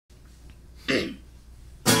Welcome.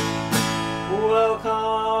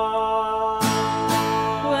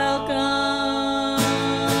 Welcome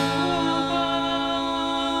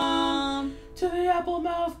to the Apple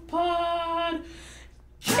Mouth Podcast.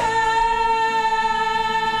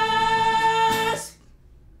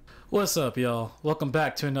 What's up, y'all? Welcome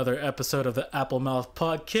back to another episode of the Apple Mouth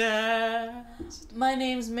Podcast. My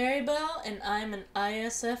name's Mary Belle, and I'm an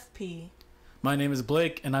ISFP. My name is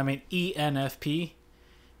Blake, and I'm an ENFP.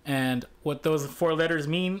 And what those four letters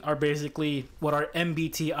mean are basically what our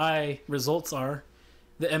MBTI results are.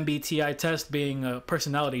 The MBTI test being a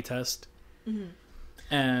personality test. Mm-hmm.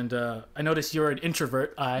 And I noticed you're an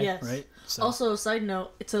introvert, yes. Right? So. Also, side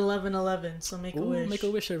note, it's 11/11, so make a wish. Make a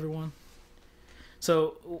wish, everyone.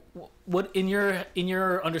 So, what in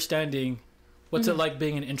your understanding, what's it like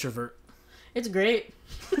being an introvert? It's great.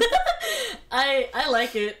 I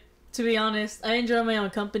like it, to be honest. I enjoy my own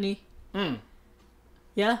company.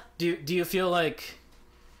 Yeah. Do you feel like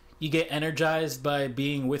you get energized by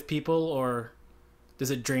being with people, or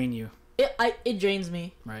does it drain you? It drains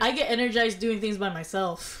me. Right. I get energized doing things by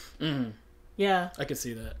myself. Mm-hmm. Yeah. I could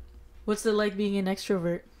see that. What's it like being an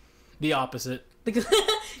extrovert? The opposite. Because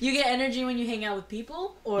you get energy when you hang out with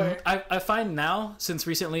people, or I find now, since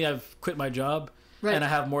recently I've quit my job, right, and I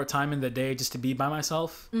have more time in the day just to be by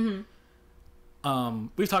myself. Mm-hmm.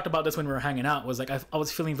 We've talked about this when we were hanging out. Was like I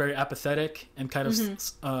was feeling very apathetic and kind of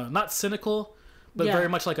not cynical, but very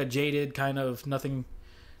much like a jaded kind of nothing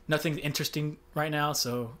interesting right now.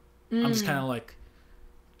 So I'm just kind of like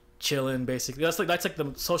chilling, basically. That's like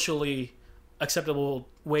the socially acceptable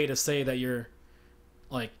way to say that you're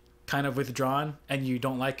like kind of withdrawn and you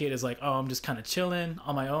don't like it, is like, oh, I'm just kind of chilling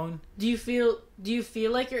on my own. Do you feel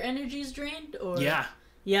like your energy's drained, or yeah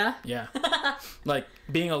like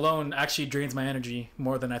being alone actually drains my energy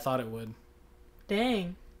more than I thought it would.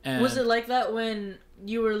 Dang. And was it like that when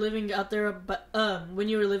you were living out there, but when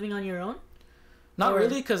you were living on your own? Not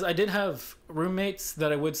really, because I did have roommates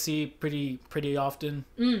that I would see pretty often.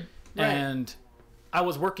 Right. And I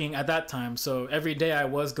was working at that time, so every day I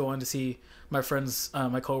was going to see my friends,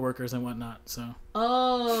 my coworkers and whatnot. So.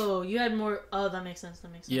 Oh, you had more. Oh, that makes sense.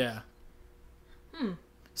 Yeah.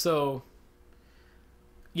 So.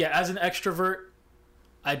 Yeah, as an extrovert,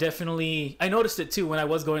 I noticed it too when I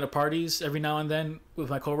was going to parties every now and then with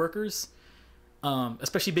my coworkers,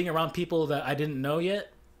 especially being around people that I didn't know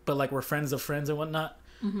yet, but like were friends of friends and whatnot.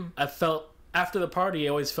 Mm-hmm. I felt after the party, I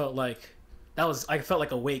always felt like I felt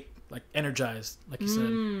like awake, like energized, like you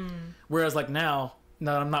said. Whereas like now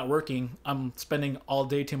that I'm not working, I'm spending all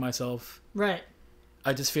day to myself. Right.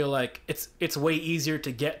 I just feel like it's way easier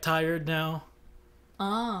to get tired now.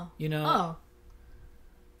 Oh. You know? Oh.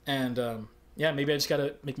 And yeah, maybe I just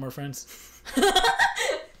gotta make more friends.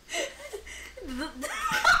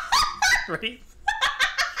 Right?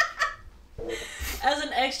 As an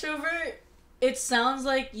extrovert, it sounds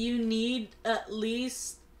like you need at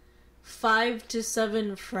least 5 to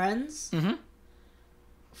 7 friends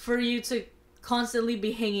for you to constantly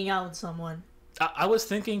be hanging out with someone. I was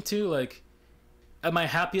thinking too, like, at my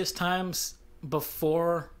happiest times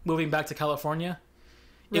before moving back to California,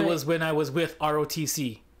 it was when I was with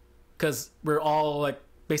ROTC. Because we're all like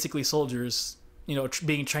basically soldiers, you know,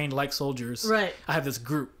 being trained like soldiers. Right. I have this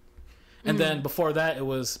group. And then before that, it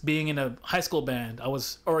was being in a high school band.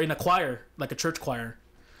 Or in a choir, like a church choir.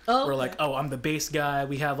 Oh. Where like, oh, I'm the bass guy.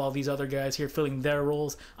 We have all these other guys here filling their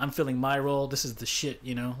roles. I'm filling my role. This is the shit,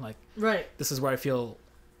 you know? Like, right. This is where I feel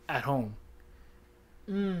at home.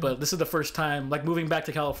 But this is the first time, like moving back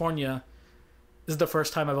to California, this is the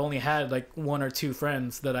first time I've only had like 1 or 2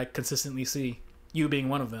 friends that I consistently see. You being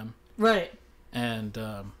one of them. Right. And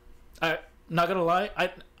I'm not gonna lie,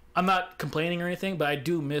 I'm not complaining or anything, but I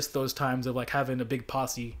do miss those times of like having a big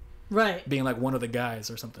posse. Right. Being like one of the guys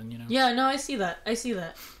or something, you know? Yeah, no, I see that.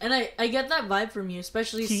 And I get that vibe from you,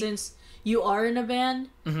 especially since you are in a band.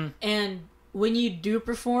 Mm-hmm. And when you do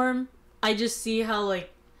perform, I just see how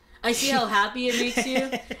happy it makes you,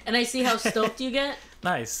 and I see how stoked you get.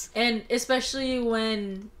 Nice. And especially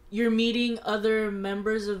when you're meeting other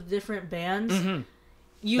members of different bands. Mm-hmm.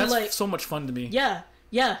 That's like so much fun to me. Yeah,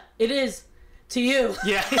 it is to you.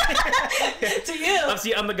 Yeah, to you.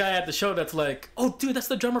 I'm the guy at the show that's like, oh, dude, that's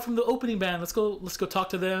the drummer from the opening band. Let's go talk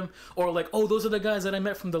to them. Or like, oh, those are the guys that I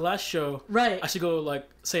met from the last show. Right. I should go like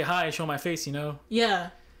say hi, show my face, you know.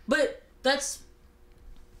 Yeah, but that's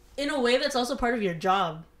in a way that's also part of your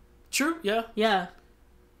job. True. Yeah. Yeah.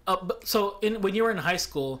 So when you were in high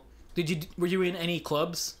school, were you in any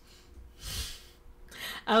clubs?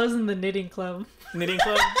 I was in the knitting club. Knitting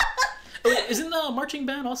club? Isn't a marching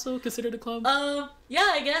band also considered a club?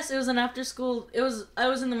 Yeah, I guess it was an after school. I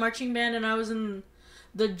was in the marching band, and I was in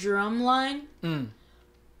the drum line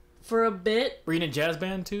for a bit. Were you in a jazz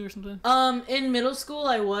band too or something? In middle school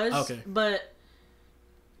I was. Okay. But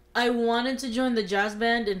I wanted to join the jazz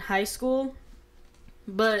band in high school,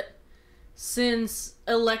 but since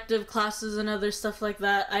elective classes and other stuff like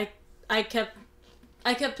that, I kept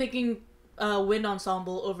picking wind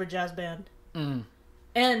ensemble over jazz band.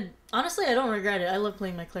 And honestly, I don't regret it. I love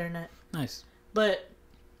playing my clarinet. Nice. But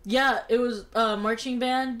yeah, it was marching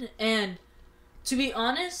band, and to be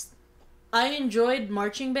honest, I enjoyed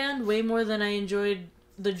marching band way more than I enjoyed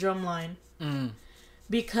the drum line.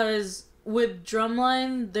 Because with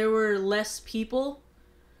drumline there were less people,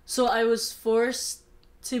 so I was forced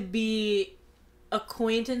to be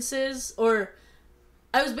acquaintances, or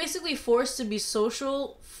I was basically forced to be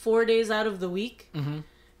social 4 days out of the week.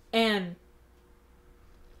 And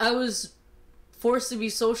I was forced to be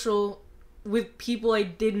social with people I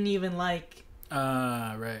didn't even like.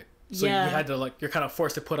 Right. So yeah. You had to you're kind of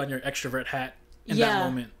forced to put on your extrovert hat in that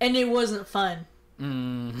moment. And it wasn't fun.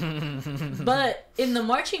 But in the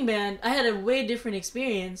marching band, I had a way different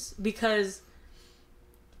experience because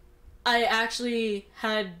I actually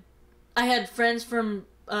had friends from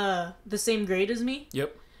the same grade as me.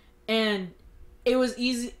 Yep. And it was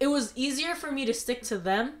easy. It was easier for me to stick to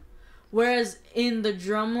them, whereas in the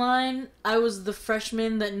drum line, I was the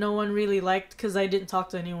freshman that no one really liked because I didn't talk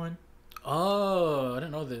to anyone. Oh, I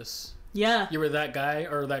didn't know this. Yeah. You were that guy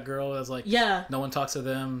or that girl that's no one talks to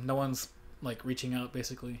them, no one's reaching out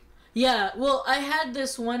basically. Yeah, well, I had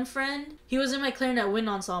this one friend. He was in my clarinet wind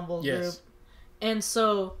ensemble group. And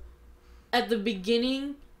so at the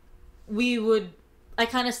beginning, I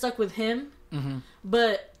kind of stuck with him.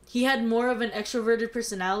 But he had more of an extroverted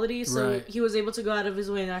personality, so he was able to go out of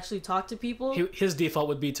his way and actually talk to people. His default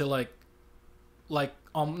would be to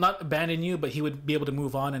not abandon you, but he would be able to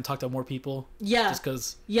move on and talk to more people. Yeah. Just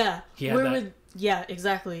because he had that. Yeah,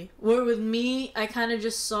 exactly. Where with me, I kind of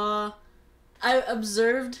just saw... I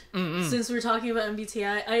observed, since we're talking about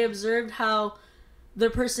MBTI, I observed how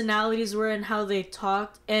their personalities were and how they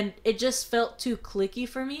talked, and it just felt too cliquey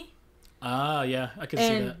for me. Ah, yeah, I can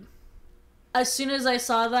see that. As soon as I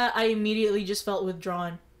saw that, I immediately just felt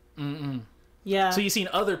withdrawn. Yeah. So you've seen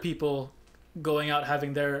other people going out,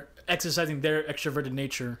 exercising their extroverted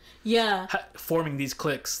nature. Yeah. Forming these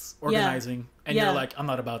cliques, organizing, and you're like, I'm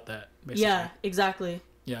not about that, basically. Yeah, exactly.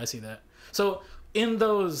 Yeah, I see that. So... in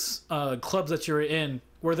those clubs that you were in,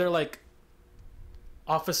 were there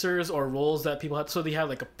officers or roles that people had? So they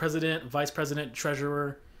had a president, vice president,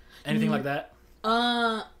 treasurer, anything like that?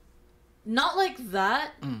 Not like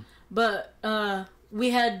that. But we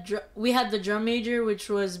had the drum major, which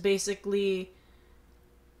was basically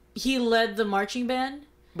he led the marching band.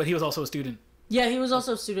 But he was also a student. Yeah, he was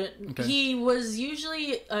also a student. Okay. He was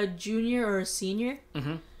usually a junior or a senior,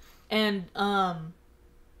 and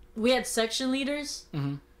we had section leaders,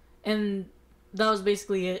 and that was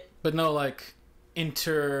basically it. But no, how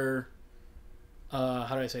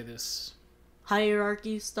do I say this?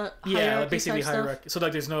 Hierarchy stuff. Yeah, basically hierarchy. So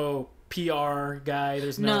there's no PR guy.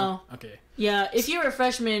 There's no. Okay. Yeah, if you were a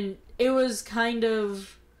freshman, it was kind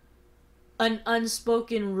of an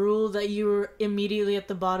unspoken rule that you were immediately at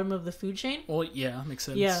the bottom of the food chain. Well, yeah, makes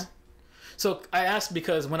sense. Yeah. So I asked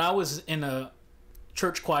because when I was in a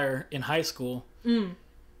church choir in high school.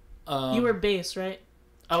 You were bass, right?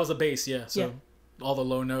 I was a bass, yeah. So all the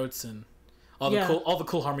low notes and all the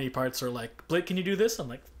cool harmony parts are like, Blake, can you do this? I'm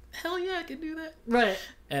like, hell yeah, I can do that. Right.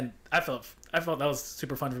 And I felt that was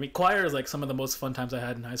super fun for me. Choir is some of the most fun times I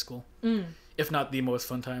had in high school, if not the most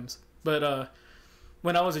fun times. But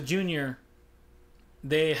when I was a junior,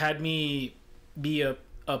 they had me be a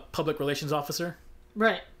public relations officer.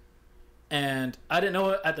 Right. And I didn't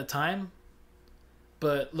know it at the time,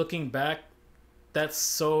 but looking back,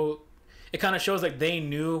 it kind of shows they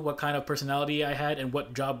knew what kind of personality I had and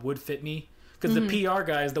what job would fit me. Because the PR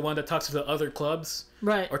guy is the one that talks to the other clubs,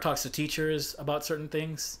 right, or talks to teachers about certain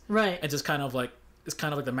things, right, and just it's kind of like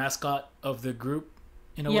the mascot of the group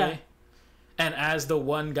in a way. And as the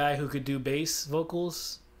one guy who could do bass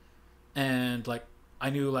vocals, and I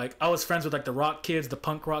knew I was friends with the rock kids, the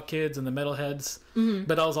punk rock kids, and the metalheads,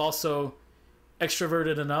 but I was also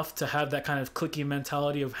extroverted enough to have that kind of cliquey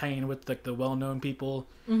mentality of hanging with the well-known people,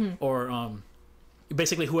 or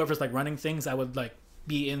basically whoever's running things, I would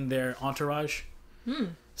be in their entourage.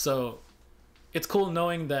 So it's cool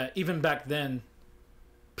knowing that even back then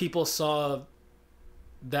people saw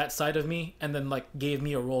that side of me and then gave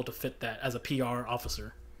me a role to fit that as a PR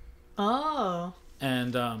officer.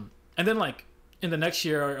 And then in the next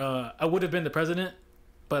year I would have been the president,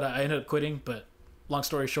 but I ended up quitting. But long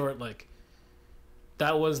story short,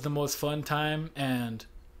 that was the most fun time, and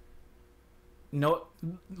no,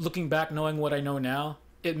 looking back, knowing what I know now,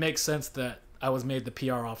 it makes sense that I was made the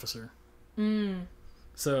PR officer.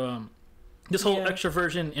 So this whole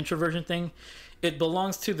extroversion introversion thing, it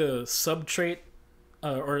belongs to the subtrait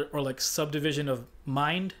or like subdivision of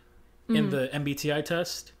mind in the MBTI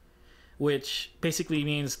test, which basically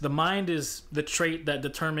means the mind is the trait that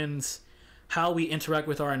determines how we interact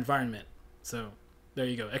with our environment. So there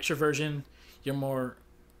you go. Extroversion, you're more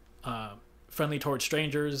friendly towards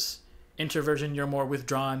strangers. Introversion, you're more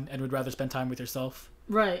withdrawn and would rather spend time with yourself.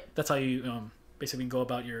 Right. That's how you basically go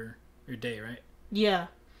about your day, right? Yeah.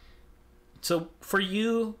 So for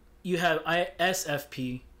you, you have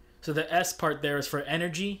ISFP. So the S part there is for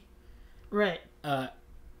energy. Right.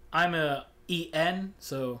 I'm a EN,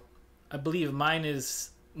 so I believe mine is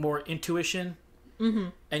more intuition,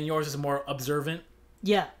 and yours is more observant.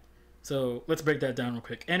 Yeah. So let's break that down real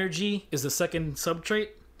quick. Energy is the second subtrait,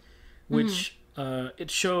 which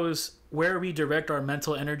it shows where we direct our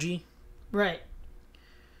mental energy. Right.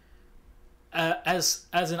 As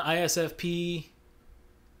an ISFP,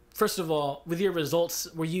 first of all, with your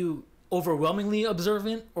results, were you overwhelmingly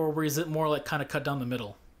observant, or was it more like kind of cut down the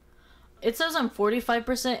middle? It says I'm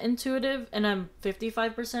 45% intuitive and I'm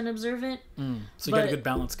 55% observant. So you got a good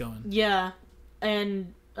balance going. Yeah.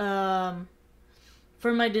 And for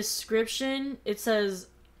my description, it says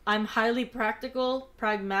I'm highly practical,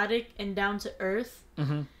 pragmatic, and down to earth.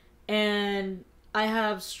 And I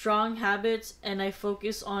have strong habits and I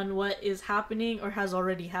focus on what is happening or has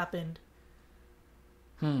already happened.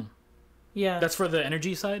 Yeah. That's for the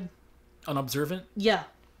energy side? On observant? Yeah.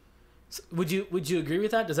 So would you agree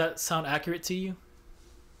with that? Does that sound accurate to you?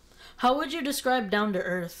 How would you describe down to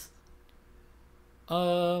earth?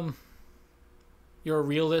 You're a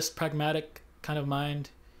realist, pragmatic kind of mind.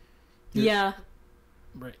 Yeah.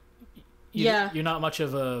 Right. Yeah. You're not much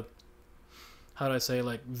of a, how do I say,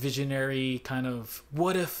 like visionary kind of,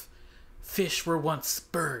 what if fish were once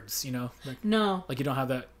birds, you know? Like, no. Like you don't have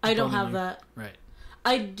that. I don't have that. Right.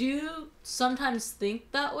 I do sometimes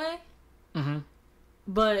think that way.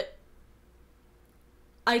 But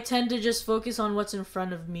I tend to just focus on what's in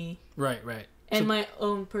front of me. Right. And my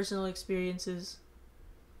own personal experiences.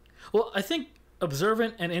 Well, I think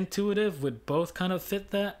observant and intuitive would both kind of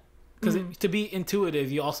fit that. Because to be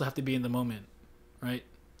intuitive, you also have to be in the moment, right?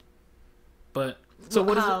 But so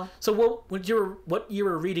what is it? So what you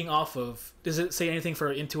were reading off of? Does it say anything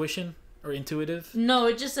for intuition or intuitive? No,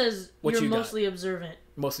 it just says you're mostly got? observant.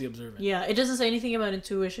 Mostly observant. Yeah, it doesn't say anything about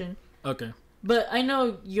intuition. Okay. But I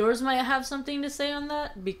know yours might have something to say on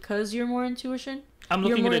that because you're more intuition. I'm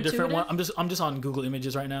looking at a different one. I'm just on Google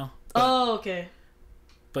Images right now. Oh, okay.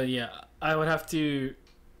 But yeah, I would have to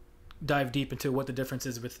dive deep into what the difference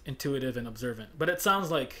is with intuitive and observant. But it sounds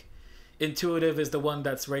like intuitive is the one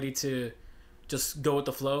that's ready to just go with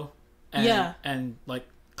the flow and like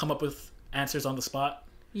come up with answers on the spot.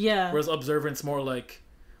 Yeah. Whereas observant's more like,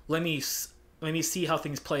 let me see how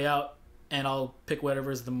things play out and I'll pick whatever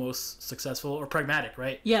is the most successful, or pragmatic,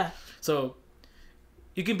 right? Yeah. So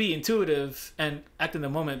you can be intuitive and act in the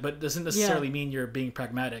moment, but it doesn't necessarily mean you're being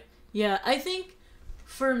pragmatic. Yeah, I think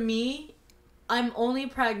for me, I'm only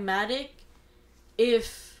pragmatic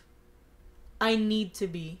if I need to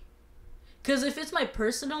be. Because if it's my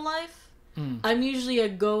personal life, I'm usually a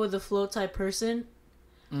go with the flow type person.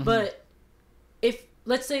 But if,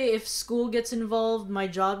 let's say if school gets involved, my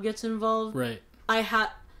job gets involved, right?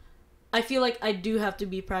 I feel like I do have to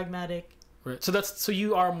be pragmatic. Right. So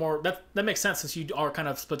you are more, that makes sense since you are kind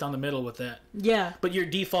of split down the middle with that. Yeah. But your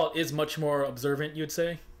default is much more observant, you'd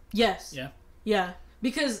say? Yes. Yeah. Yeah.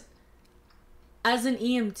 Because as an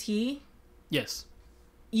EMT, yes,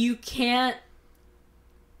 you can't,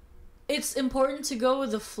 it's important to go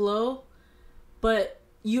with the flow, but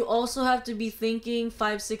you also have to be thinking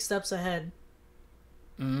 5-6 steps ahead.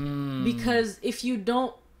 Because if you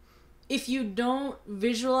don't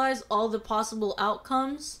visualize all the possible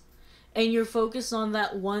outcomes and you're focused on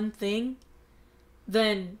that one thing,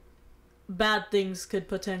 then bad things could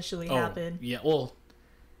potentially happen. Yeah, well,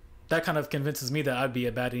 that kind of convinces me that I'd be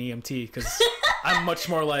a bad EMT because I'm much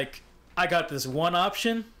more like, I got this one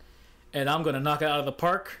option and I'm going to knock it out of the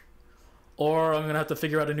park, or I'm going to have to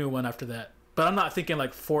figure out a new one after that. But I'm not thinking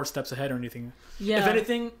like 4 steps ahead or anything. Yeah. If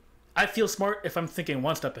anything, I feel smart if I'm thinking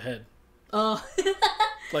 1 step ahead. Oh.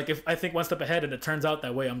 Like if I think 1 step ahead and it turns out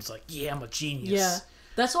that way, I'm just like, yeah, I'm a genius. Yeah.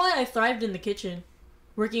 That's why I thrived in the kitchen,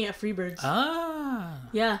 working at Freebirds. Ah.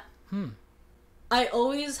 Yeah. I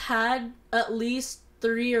always had at least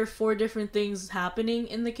 3 or 4 different things happening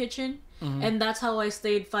in the kitchen, and that's how I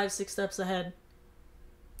stayed 5-6 steps ahead.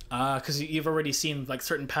 Because you've already seen like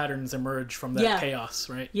certain patterns emerge from that chaos,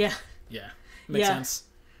 right? Yeah. Yeah. Makes sense.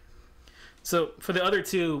 So for the other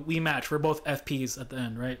two, we match. We're both FPs at the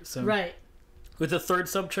end, right? So Right. with the third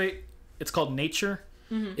subtrait, it's called nature.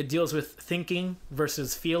 It deals with thinking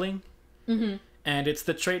versus feeling. And it's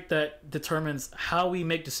the trait that determines how we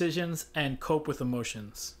make decisions and cope with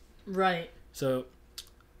emotions. Right. So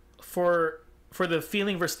for the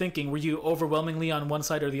feeling versus thinking, were you overwhelmingly on one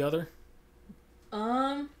side or the other?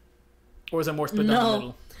 Or was it more split down the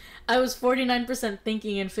middle? I was 49%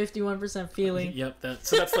 thinking and 51% feeling. Yep.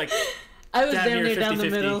 So that's like I was damn near near down the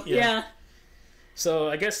 50-50, middle. Yeah. So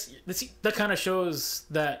I guess that kind of shows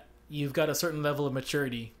that you've got a certain level of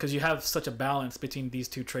maturity because you have such a balance between these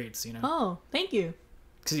two traits, you know? Oh, thank you.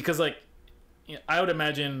 Because like, you know, I would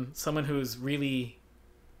imagine someone who's really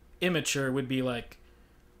immature would be like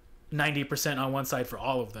 90% on one side for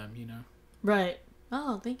all of them, you know? Right.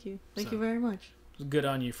 Oh, thank you. Thank you very much. Good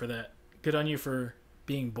on you for that. Good on you for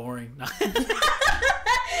being boring.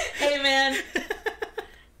 Hey, man.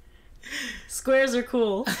 Squares are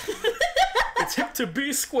cool. It's hip to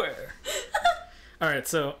be square. All right,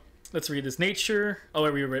 so let's read this. Nature. Oh, I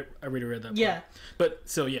already read that part. Yeah. But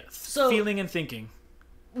so yeah, feeling and thinking.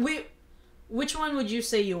 Which one would you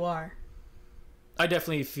say you are? I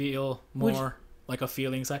definitely feel more like a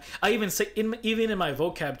feeling side. I even say even in my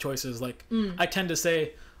vocab choices, like I tend to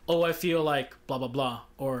say, "Oh, I feel like blah blah blah,"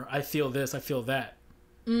 or "I feel this, I feel that."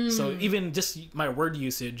 So even just my word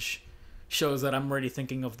usage shows that I'm already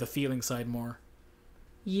thinking of the feeling side more.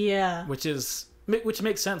 Yeah. Which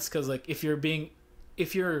makes sense because like if you're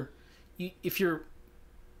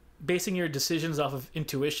basing your decisions off of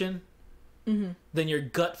intuition, then your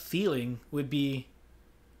gut feeling would be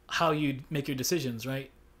how you'd make your decisions,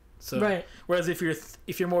 right? So right. Whereas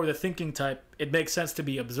if you're more of the thinking type, it makes sense to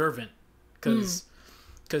be observant because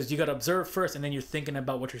you got to observe first and then you're thinking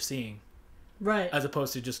about what you're seeing, right? As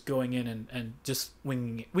opposed to just going in and just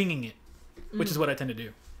winging it, which is what I tend to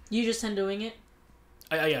do. You just tend to wing it?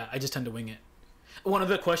 I just tend to wing it. One of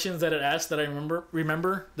the questions that it asked that I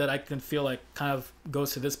remember that I can feel like kind of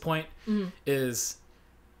goes to this point is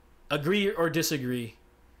agree or disagree.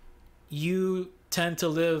 You tend to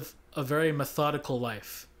live a very methodical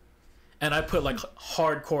life. And I put like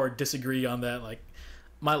hardcore disagree on that. Like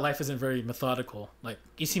my life isn't very methodical. Like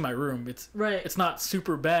you see my room, it's not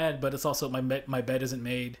super bad, but it's also my bed isn't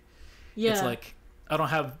made. Yeah. It's like I don't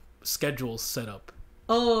have schedules set up.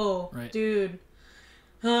 Oh, right. Dude.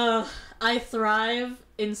 I thrive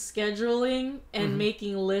in scheduling and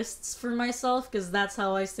making lists for myself because that's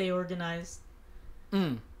how I stay organized.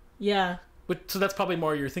 Yeah. So that's probably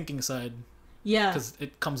more your thinking side. Yeah. Because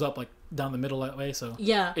it comes up like down the middle that way, so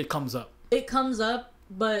yeah, it comes up. It comes up,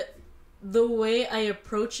 but the way I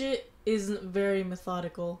approach it isn't very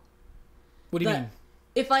methodical. What do you mean?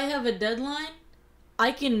 If I have a deadline,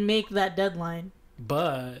 I can make that deadline.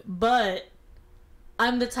 But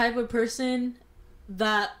I'm the type of person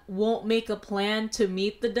that won't make a plan to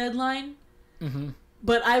meet the deadline,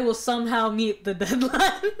 but I will somehow meet the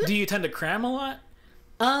deadline. Do you tend to cram a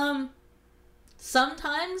lot?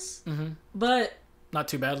 Sometimes, but not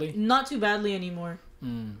too badly. Not too badly anymore.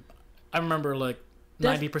 I remember like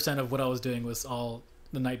 90% of what I was doing was all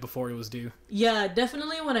the night before it was due. Yeah,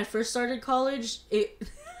 definitely. When I first started college,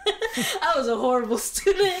 I was a horrible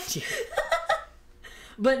student. Yeah.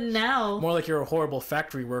 But now, more like you're a horrible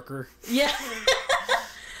factory worker. Yeah.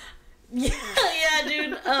 yeah,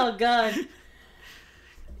 dude. Oh god.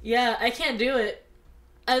 Yeah, I can't do it.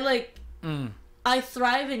 I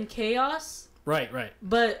thrive in chaos. Right.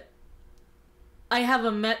 But I have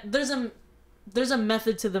there's a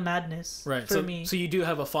method to the madness. Right. For me. So you do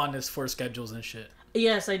have a fondness for schedules and shit.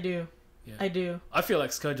 Yes, I do. Yeah. I do. I feel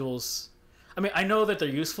like schedules. I mean, I know that they're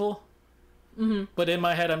useful. But in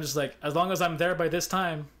my head, I'm just like, as long as I'm there by this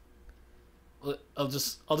time, I'll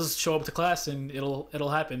just show up to class and it'll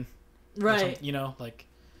happen. Right. You know, like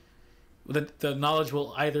the knowledge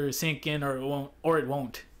will either sink in or it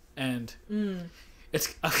won't. And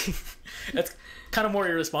it's kind of more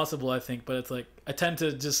irresponsible, I think. But it's like I tend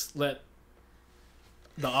to just let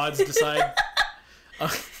the odds decide.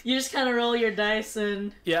 You just kind of roll your dice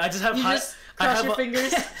and yeah, I just have cross your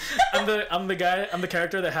fingers. I'm the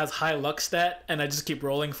character that has high luck stat, and I just keep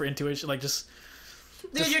rolling for intuition, like just.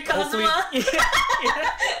 Dude, you're Kazuma. Yeah.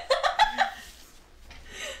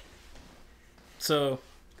 So,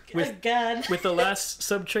 with the last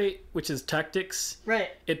subtrait, which is tactics, right?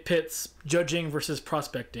 It pits judging versus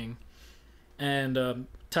prospecting, and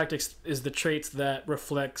tactics is the traits that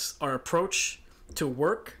reflects our approach to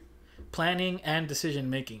work, planning, and decision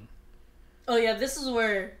making. Oh yeah, this is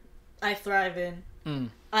where I thrive in.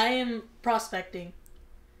 I am prospecting.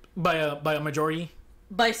 By a majority?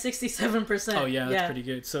 By 67%. Oh yeah, that's pretty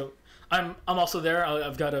good. So I'm also there.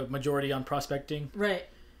 I've got a majority on prospecting. Right.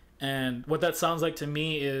 And what that sounds like to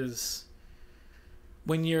me is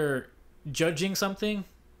when you're judging something,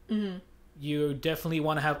 you definitely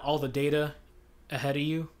want to have all the data ahead of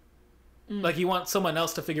you. Like you want someone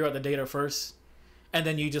else to figure out the data first, and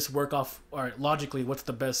then you just work off, all right, logically, what's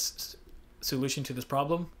the best solution to this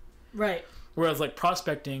problem. Right. Whereas like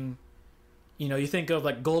prospecting, you know, you think of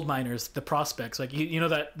like gold miners, the prospects, like you know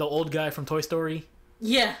that the old guy from Toy Story.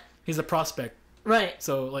 Yeah. He's a prospect. Right.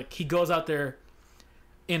 So like he goes out there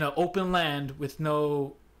in an open land with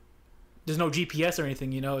there's no GPS or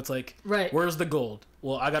anything, you know. It's like, right, where's the gold?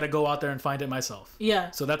 Well, I got to go out there and find it myself.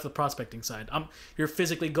 Yeah. So that's the prospecting side. You're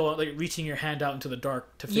physically going, like, reaching your hand out into the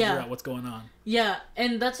dark to figure out what's going on. Yeah,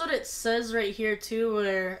 and that's what it says right here too,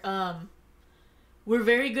 where we're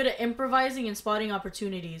very good at improvising and spotting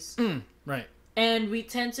opportunities. Right. And we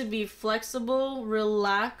tend to be flexible,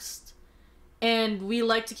 relaxed, and we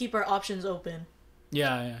like to keep our options open.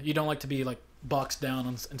 Yeah. You don't like to be like boxed down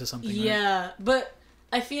into something. Yeah, right? But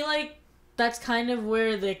I feel like that's kind of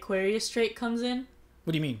where the Aquarius trait comes in.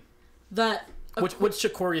 What do you mean? That which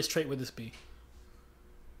Aquarius trait would this be?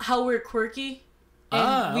 How we're quirky,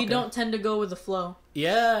 and we don't tend to go with the flow.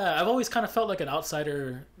 Yeah, I've always kind of felt like an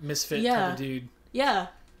outsider, misfit type of dude. Yeah.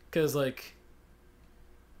 Because, like,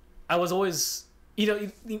 I was always, you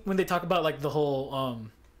know, when they talk about, like, the whole,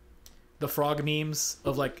 the frog memes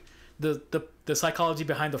of, like, the psychology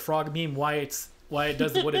behind the frog meme, why it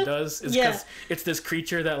does what it does, is because it's this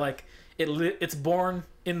creature that, like, it's born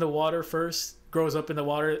in the water first, grows up in the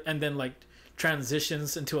water, and then, like,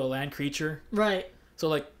 transitions into a land creature. Right. So,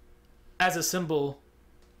 like, as a symbol,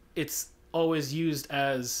 it's always used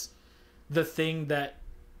as the thing that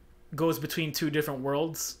goes between two different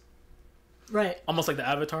worlds. Right. Almost like the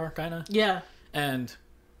Avatar, kind of. Yeah. And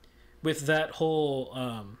with that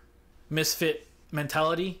whole misfit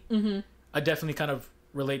mentality, I definitely kind of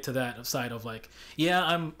relate to that side of, like, yeah,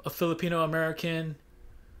 I'm a Filipino American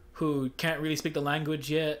who can't really speak the language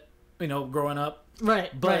yet, you know, growing up.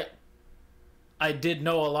 Right. But I did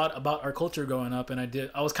know a lot about our culture growing up,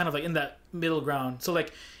 and I was kind of like in that middle ground. So,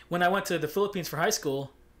 like, when I went to the Philippines for high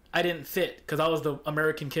school, I didn't fit because I was the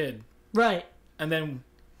American kid. Right. And then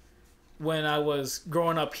when I was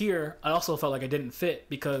growing up here, I also felt like I didn't fit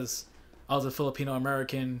because I was a Filipino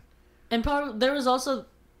American. And there was also,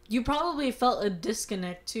 you probably felt a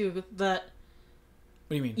disconnect too, that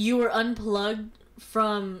What do you mean? You were unplugged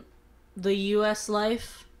from the U.S.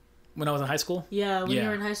 life. When I was in high school? Yeah, when you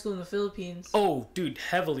were in high school in the Philippines. Oh, dude,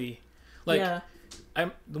 heavily. Like,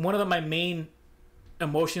 one of my main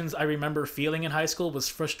emotions I remember feeling in high school was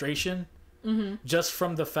frustration. Just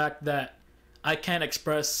from the fact that I can't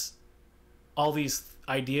express all these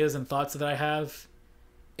ideas and thoughts that I have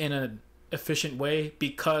in an efficient way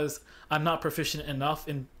because I'm not proficient enough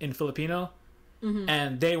in Filipino,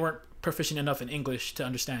 and they weren't proficient enough in English to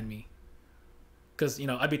understand me. Because, you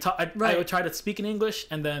know, I would try to speak in English,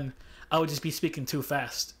 and then I would just be speaking too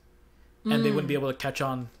fast, and they wouldn't be able to catch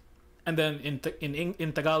on. And then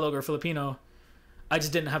in Tagalog or Filipino, I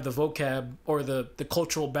just didn't have the vocab or the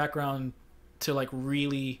cultural background to, like,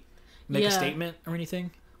 really make a statement or anything.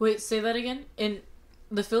 Wait, say that again? In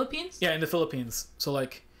the Philippines? Yeah, in the Philippines. So,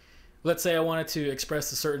 like, let's say I wanted to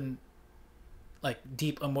express a certain, like,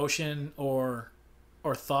 deep emotion or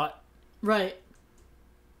thought. Right.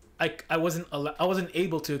 I wasn't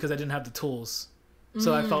able to because I didn't have the tools.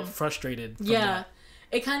 So I felt frustrated from that.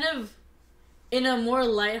 It kind of, in a more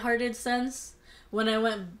lighthearted sense, when I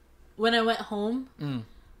went home,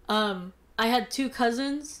 I had 2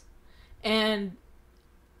 cousins, and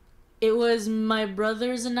it was my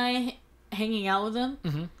brothers and I hanging out with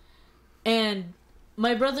them. And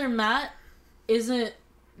my brother Matt isn't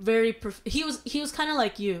very he was kind of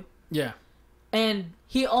like you. Yeah. And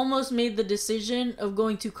he almost made the decision of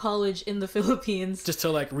going to college in the Philippines. Just to,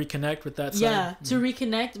 like, reconnect with that side? Yeah, to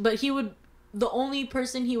reconnect. But the only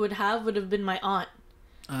person he would have would have been my aunt.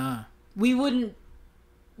 We wouldn't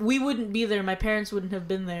be there. My parents wouldn't have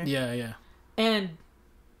been there. Yeah. And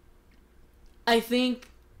I think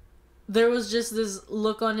there was just this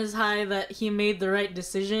look on his eye that he made the right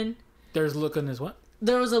decision. There's a look on his what?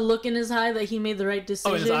 There was a look in his eye that he made the right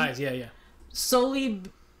decision. Oh, in his eyes, yeah. Solely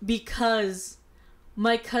because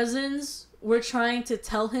my cousins were trying to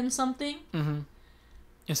tell him something. In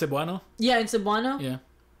Cebuano? Yeah, in Cebuano. Yeah.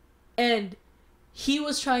 And he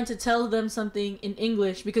was trying to tell them something in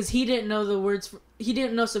English because he didn't know the words. He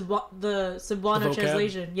didn't know the Cebuano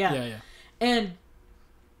translation. Yeah. And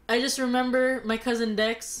I just remember my cousin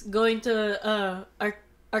Dex going to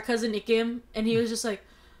our cousin Ikim, and he was just like,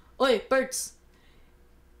 "Oi, Berts,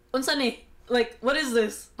 unsa ni? Like, what is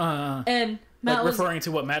this?" And Matt like referring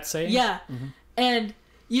to what Matt's saying? Yeah. Mm-hmm. And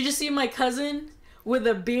you just see my cousin with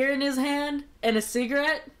a beer in his hand and a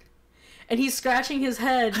cigarette, and he's scratching his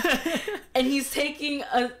head, and he took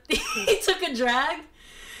a drag.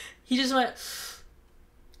 He just went,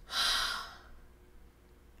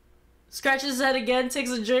 scratches his head again,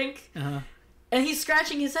 takes a drink, and he's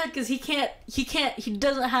scratching his head because he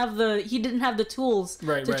didn't have the tools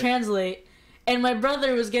to translate. And my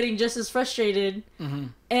brother was getting just as frustrated,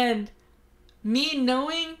 and me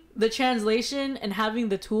knowing the translation and having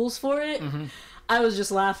the tools for it, I was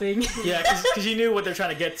just laughing. Yeah, because you knew what they're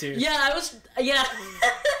trying to get to. Yeah, I was. Yeah.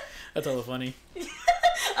 That's all funny.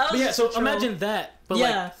 But yeah, so imagine that, but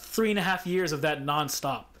like 3.5 years of that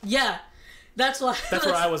nonstop. Yeah, that's why. That's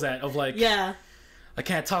where I was at. Of like, yeah, I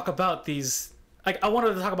can't talk about these. Like, I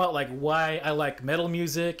wanted to talk about like why I like metal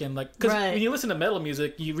music and like because when you listen to metal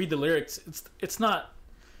music, you read the lyrics. It's not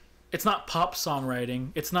pop songwriting.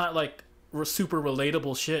 It's not like super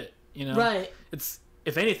relatable shit. You know, right? It's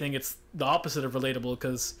if anything, it's the opposite of relatable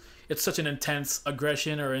because it's such an intense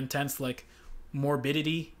aggression or intense like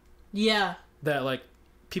morbidity. Yeah. That like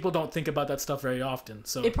people don't think about that stuff very often.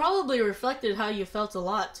 So it probably reflected how you felt a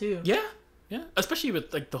lot too. Yeah, yeah. Especially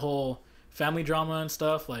with like the whole family drama and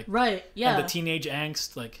stuff, like right, yeah, and the teenage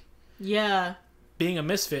angst, like yeah, being a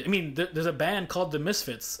misfit. I mean, there's a band called the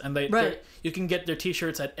Misfits, and you can get their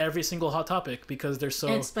T-shirts at every single Hot Topic because they're so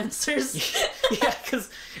and Spencer's. Yeah, because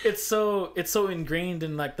it's so ingrained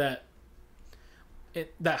in like that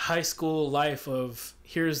high school life of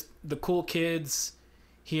here's the cool kids,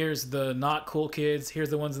 here's the not cool kids, here's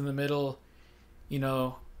the ones in the middle, you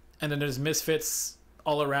know, and then there's misfits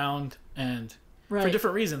all around, and for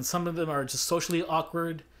different reasons. Some of them are just socially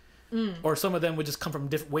awkward, or some of them would just come from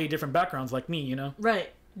way different backgrounds, like me, you know. Right.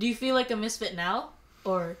 Do you feel like a misfit now,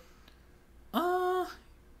 or? I'm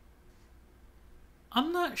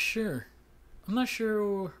not sure. I'm not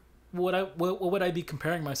sure what would I be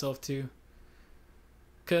comparing myself to.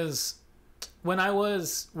 Because when I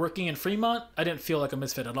was working in Fremont, I didn't feel like a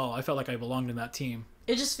misfit at all. I felt like I belonged in that team.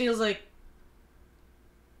 It just feels like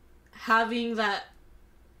having that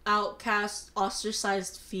outcast,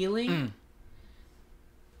 ostracized feeling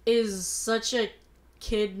is such a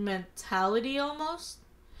kid mentality almost.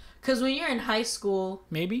 Because when you're in high school...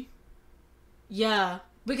 Maybe? Yeah.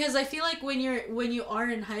 Because I feel like when you are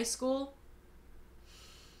in high school,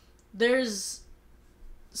 there's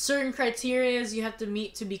certain criterias you have to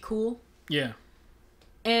meet to be cool. Yeah.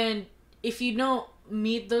 And if you don't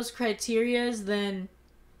meet those criterias, then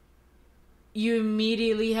you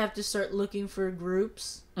immediately have to start looking for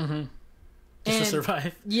groups. Mm-hmm. Just to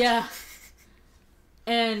survive. Yeah.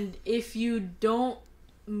 And if you don't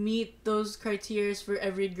meet those criteria for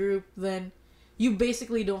every group, then you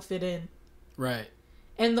basically don't fit in. Right.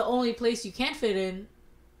 And the only place you can fit in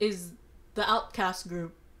is the outcast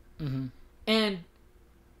group. Mm-hmm. And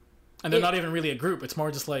they're not even really a group. It's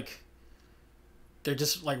more just like they're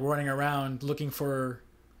just like running around looking for...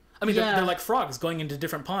 I mean, they're like frogs going into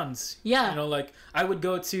different ponds. Yeah. You know, like I would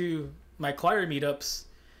go to my choir meetups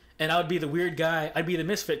and I would be the weird guy. I'd be the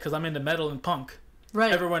misfit because I'm into metal and punk.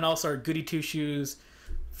 Right. Everyone else are goody two-shoes,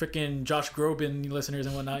 freaking Josh Groban listeners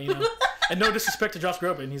and whatnot, you know. And no disrespect to Josh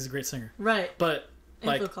Groban, he's a great singer. Right. But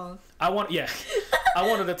like, I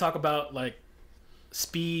wanted to talk about like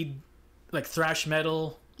speed, like thrash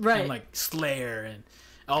metal, right, and like Slayer and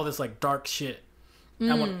all this like dark shit.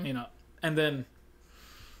 I want, you know, and then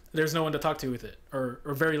there's no one to talk to with it, or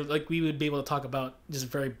very like we would be able to talk about just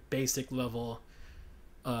very basic level,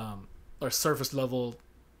 or surface level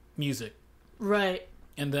music. Right.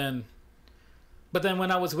 But then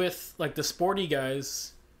when I was with like the sporty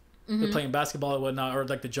guys, playing basketball and whatnot, or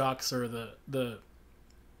like the jocks or the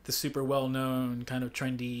super well known kind of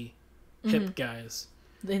trendy hip guys,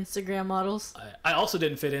 the Instagram models, I also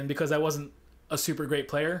didn't fit in because I wasn't a super great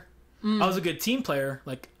player. I was a good team player.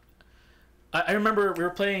 Like I remember we were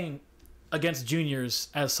playing against juniors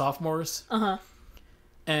as sophomores,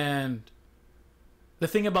 and the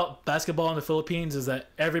thing about basketball in the Philippines is that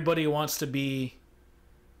everybody wants to be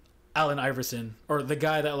Allen Iverson, or the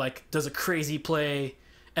guy that like does a crazy play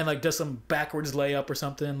and like does some backwards layup or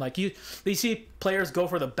something. Like you see players go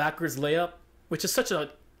for the backwards layup, which is such a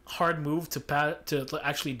hard move to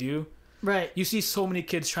actually do. Right. You see so many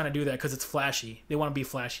kids trying to do that because it's flashy. They want to be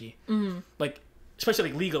flashy. Like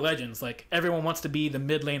especially like League of Legends. Like everyone wants to be the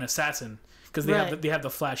mid lane assassin because they have the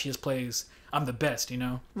flashiest plays. I'm the best, you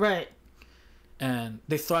know. Right. And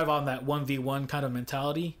they thrive on that 1v1 kind of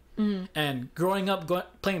mentality. And growing up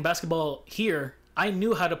playing basketball here, I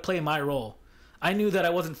knew how to play my role. I knew that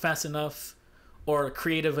I wasn't fast enough or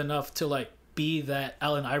creative enough to like be that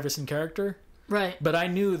Allen Iverson character. Right. But I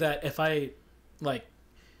knew that if I like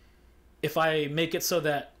if I make it so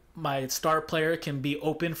that my star player can be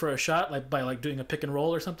open for a shot, like by like doing a pick and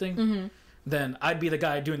roll or something, then I'd be the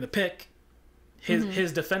guy doing the pick.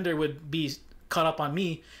 His defender would be caught up on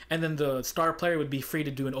me, and then the star player would be free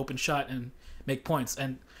to do an open shot and make points.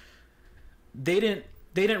 And they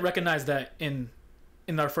didn't recognize that in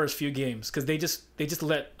our first few games, because they just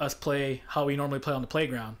let us play how we normally play on the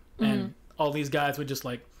playground, and all these guys would just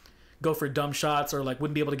like go for dumb shots or like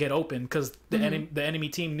wouldn't be able to get open because the enemy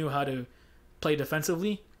team knew how to play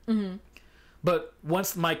defensively. But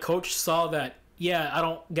once my coach saw that, yeah, I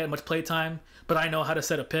don't get much play time, but I know how to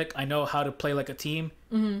set a pick, I know how to play like a team,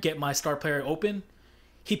 get my star player open,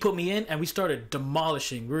 he put me in and we started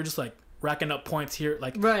demolishing. We were just like racking up points here.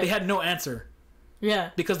 Like they had no answer. Yeah.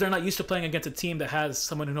 Because they're not used to playing against a team that has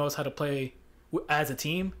someone who knows how to play as a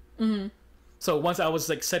team. So once I was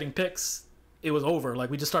like setting picks, it was over.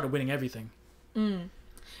 Like we just started winning everything.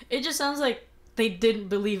 It just sounds like they didn't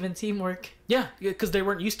believe in teamwork. Yeah, because they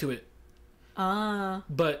weren't used to it.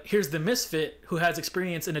 But here's the misfit who has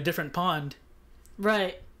experience in a different pond.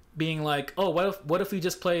 Right. Being like, oh, what if we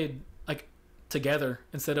just played like together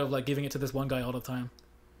instead of like giving it to this one guy all the time?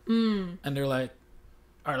 And they're like,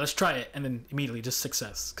 all right, let's try it. And then immediately just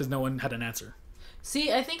success because no one had an answer.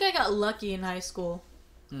 See, I think I got lucky in high school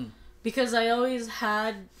because I always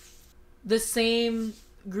had the same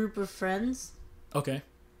group of friends. Okay.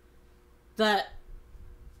 That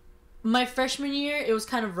my freshman year, it was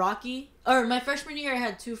kind of rocky. Or my freshman year, I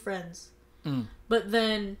had 2 friends. But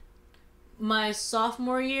then my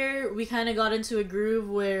sophomore year, we kind of got into a groove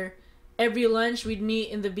where every lunch we'd meet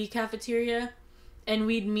in the B cafeteria, and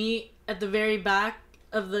we'd meet at the very back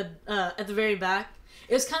of the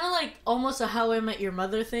It was kind of like almost a How I Met Your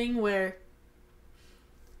Mother thing where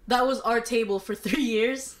that was our table for 3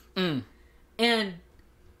 years. And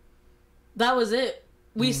that was it.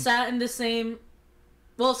 We sat in the same...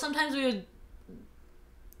 Well, sometimes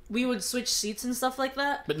we would switch seats and stuff like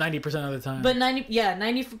that. But 90% of the time. But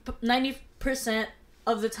 90%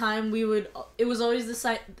 of the time it was always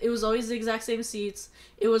the exact same seats.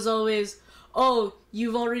 It was always, oh,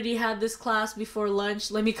 you've already had this class before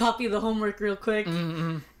lunch. Let me copy the homework real quick.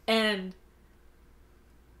 And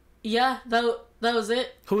yeah, that was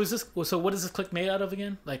it. Who is this? So what is this clique made out of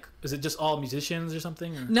again? Like, is it just all musicians or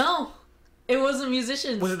something? Or? No, it wasn't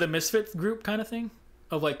musicians. Was it the Misfits group kind of thing?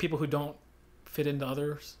 Of like people who don't fit into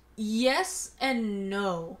others? Yes and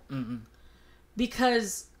no.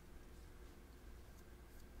 Because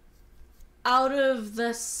out of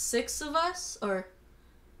the 6 of us, or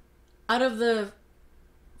out of the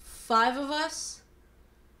 5 of us,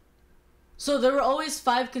 so there were always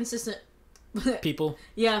 5 consistent people.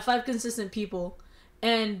 Yeah, 5 consistent people.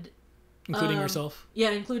 And including yourself? Yeah,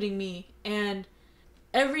 including me. And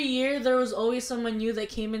every year there was always someone new that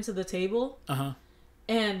came into the table.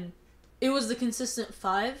 And it was the consistent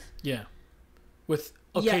 5. Yeah. With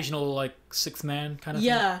occasional like 6th man kind of thing.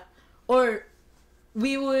 Yeah. Or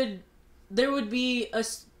there would be a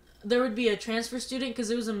transfer student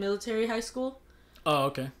because it was a military high school. Oh,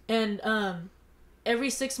 okay. And every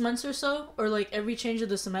 6 months or so, or like every change of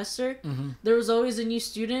the semester, there was always a new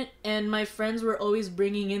student, and my friends were always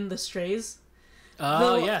bringing in the strays.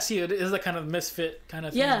 Oh, yeah. See, it is a kind of misfit kind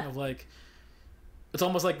of thing of like, it's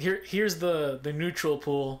almost like here's the neutral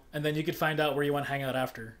pool, and then you could find out where you want to hang out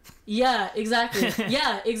after. Yeah, exactly.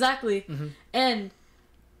 Yeah, exactly. And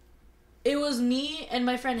it was me and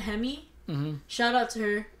my friend Hemi. Shout out to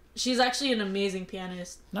her. She's actually an amazing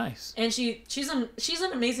pianist. Nice. And she's an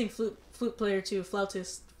amazing flute player too,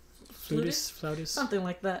 flautist, something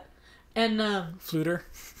like that. And fluter.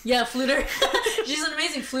 Yeah, fluter. She's an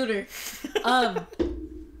amazing fluter.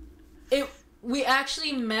 We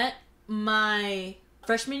actually met my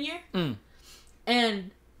freshman year,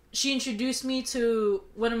 and she introduced me to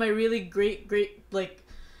one of my really great like,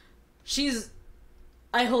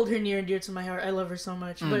 I hold her near and dear to my heart. I love her so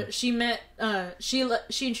much. But she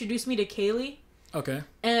introduced me to Kaylee. Okay.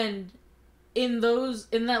 And in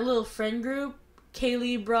that little friend group,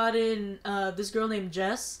 Kaylee brought in this girl named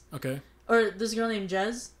Jess. Okay. Or this girl named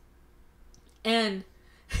Jez. And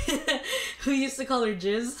who used to call her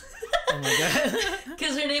Jiz. Oh my god.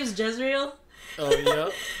 Because her name's Jezreel.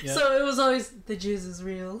 Oh, yeah. So it was always, the Jizz is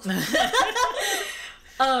real.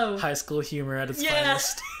 High school humor at its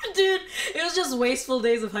finest. Dude, it was just wasteful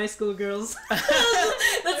days of high school girls.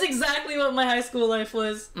 That's exactly what my high school life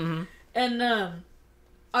was. And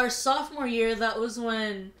our sophomore year, that was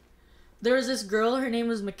when there was this girl, her name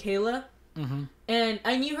was Michaela. And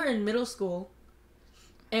I knew her in middle school.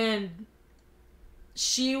 And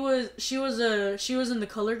she was in the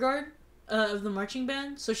color guard of the marching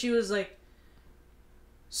band. So she was like,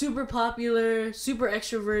 super popular, super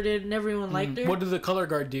extroverted, and everyone liked her. What did the color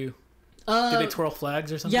guard do? Did they twirl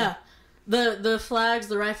flags or something? Yeah, the flags,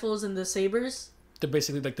 the rifles, and the sabers. They're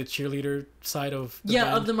basically like the cheerleader side of the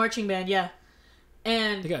band. of the marching band. Yeah,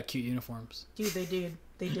 and they got cute uniforms. Dude, they did.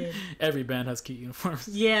 Every band has cute uniforms.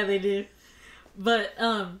 Yeah, they do. But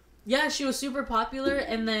yeah, she was super popular,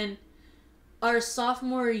 and then our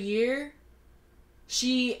sophomore year,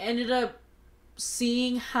 she ended up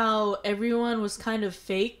seeing how everyone was kind of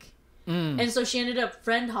fake, and so she ended up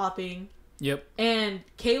friend hopping. Yep. And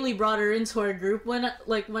Kaylee brought her into our group one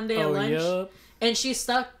day at lunch, yep. And she's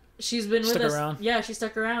stuck. She's been with us. Around. Yeah, she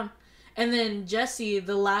stuck around. And then Jessie,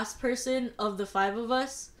 the last person of the 5 of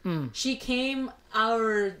us, she came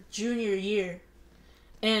our junior year,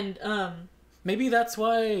 and maybe that's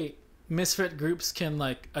why misfit groups can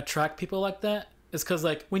like attract people like that. It's because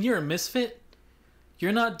like when you're a misfit,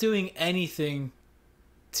 you're not doing anything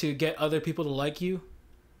to get other people to like you.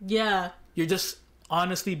 Yeah. You're just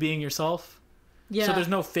honestly being yourself. Yeah. So there's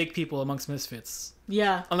no fake people amongst misfits.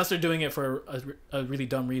 Yeah. Unless they're doing it for a really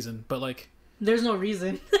dumb reason. But like... There's no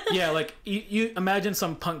reason. Yeah, like you imagine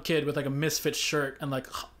some punk kid with like a misfit shirt and like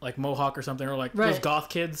mohawk or something, or like those goth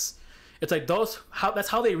kids. It's like that's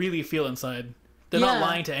how they really feel inside. They're not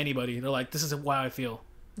lying to anybody. They're like, this is why I feel.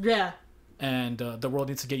 Yeah. And the world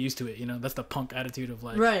needs to get used to it, you know? That's the punk attitude of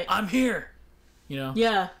like, I'm here, you know?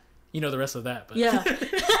 Yeah. You know the rest of that, but... Yeah.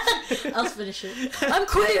 I'll finish it. I'm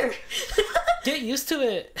queer! Get used to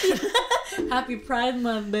it! Happy Pride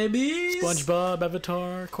Month, babies! SpongeBob,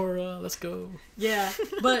 Avatar, Korra, let's go. Yeah,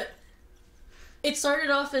 but it started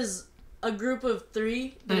off as a group of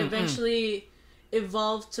 3 that eventually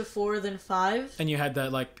evolved to 4, then 5. And you had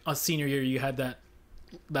that, like, a senior year, you had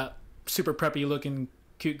that super preppy looking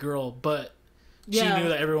cute girl, but she knew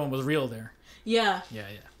that everyone was real there. Yeah. Yeah.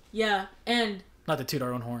 Yeah, and... Not to toot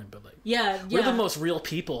our own horn, but like... Yeah. We're the most real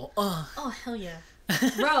people. Ugh. Oh, hell yeah.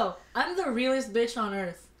 Bro, I'm the realest bitch on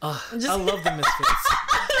earth. I love the misfits.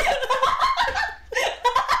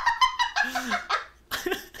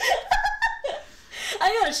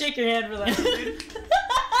 I gotta shake your hand for that, dude.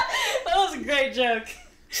 That was a great joke.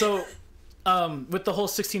 So, with the whole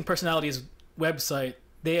 16 Personalities website,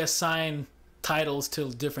 they assign titles to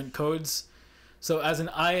different codes. So, as an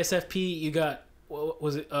ISFP, you got... What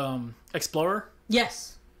was it? Explorer?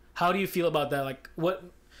 Yes. How do you feel about that? Like, what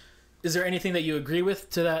is there anything that you agree with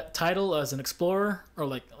to that title as an explorer, or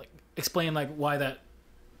like explain like why that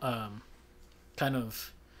kind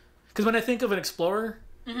of? Because when I think of an explorer,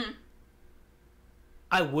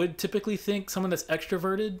 I would typically think someone that's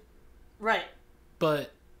extroverted. Right.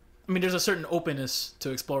 But I mean, there's a certain openness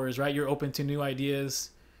to explorers, right? You're open to new ideas.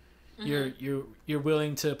 You're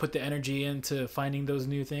willing to put the energy into finding those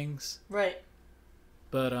new things. Right.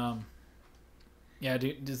 But yeah.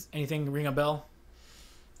 Does anything ring a bell?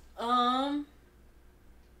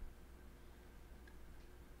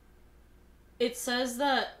 It says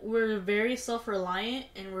that we're very self-reliant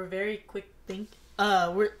and we're very quick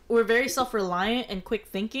we're very self-reliant and quick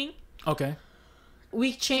thinking. Okay.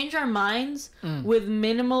 We change our minds with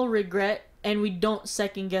minimal regret, and we don't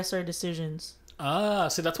second guess our decisions. Ah,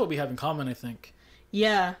 so that's what we have in common, I think.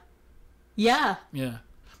 Yeah. Yeah. Yeah.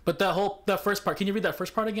 But that first part, can you read that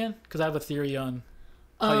first part again? Because I have a theory on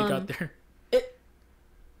how you got there.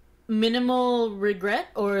 Minimal regret,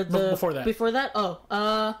 or before that? Before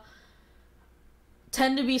that?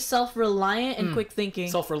 Tend to be self-reliant and quick thinking.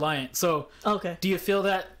 Self-reliant. So, okay. Do you feel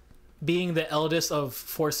that being the eldest of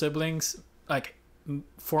 4 siblings, like,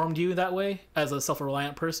 formed you that way as a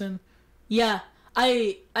self-reliant person? Yeah.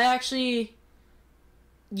 I actually...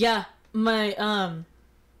 Yeah. I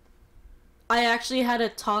actually had a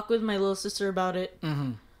talk with my little sister about it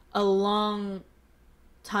a long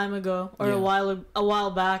time ago, or a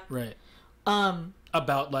while back. Right.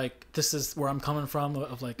 About like, this is where I'm coming from,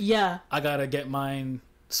 of like, I gotta get mine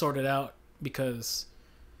sorted out, because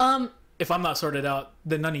if I'm not sorted out,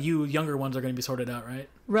 then none of you younger ones are gonna be sorted out, right?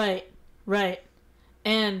 Right.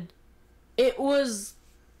 And it was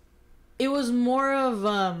more of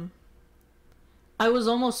I was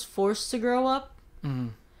almost forced to grow up.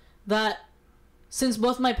 That since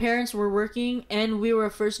both my parents were working and we were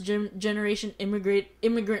a first generation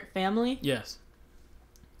immigrant family. Yes.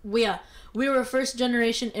 We were a first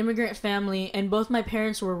generation immigrant family, and both my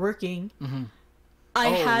parents were working.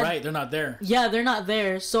 Right, they're not there. Yeah, they're not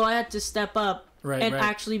there, so I had to step up and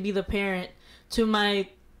actually be the parent to my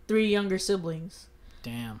 3 younger siblings.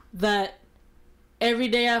 Damn. That every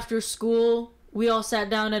day after school, we all sat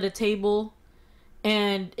down at a table,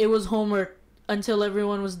 and it was homework until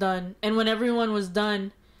everyone was done. And when everyone was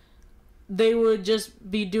done, they would just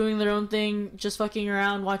be doing their own thing, just fucking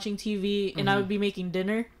around, watching TV, and I would be making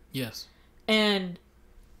dinner. Yes. And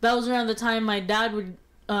that was around the time my dad would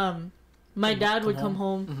come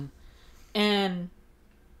home. And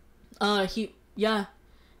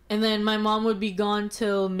and then my mom would be gone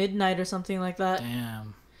till midnight or something like that.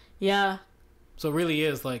 Damn. Yeah. So it really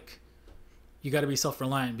is like, you got to be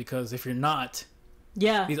self-reliant, because if you're not,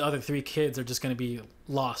 these other 3 kids are just going to be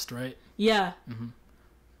lost, right? Yeah.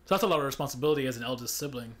 So that's a lot of responsibility as an eldest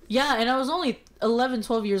sibling. Yeah, and I was only 11,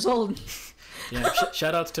 12 years old. Yeah,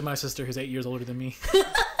 shout outs to my sister who's 8 years older than me.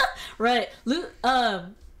 Right.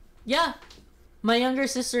 Yeah. My younger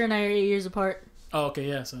sister and I are 8 years apart. Oh, okay,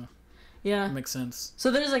 yeah, so. Yeah. That makes sense.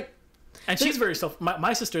 So there's like... And she's very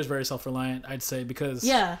my sister is very self-reliant, I'd say, because...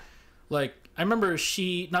 Yeah. Like, I remember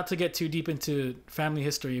not to get too deep into family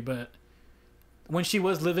history, but when she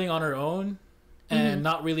was living on her own and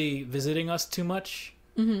not really visiting us too much,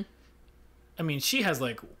 I mean, she has,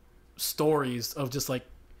 like, stories of just, like,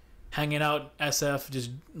 hanging out SF,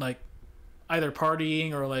 just, like, either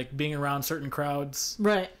partying or, like, being around certain crowds.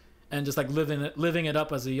 Right. And just, like, living it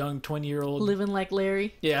up as a young 20-year-old. Living like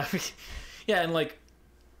Larry. Yeah. Yeah, and, like,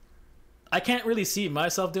 I can't really see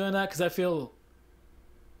myself doing that, because I feel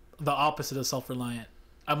the opposite of self-reliant.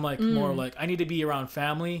 I'm, like, more like, I need to be around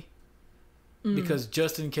family, because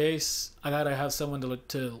just in case, I gotta have someone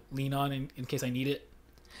to lean on in case I need it.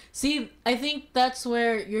 See, I think that's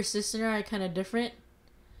where your sister and I are kind of different.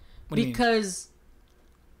 What do you because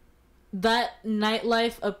that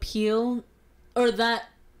nightlife appeal, or that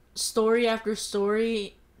story after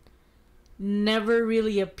story, never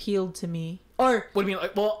really appealed to me. Or what do you mean?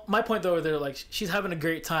 Like, well, my point though, they're like, she's having a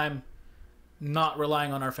great time, not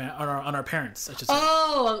relying on our parents. I should say.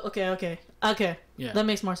 Oh, okay. Yeah, that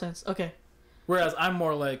makes more sense. Okay. Whereas I'm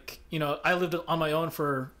more like, you know, I lived on my own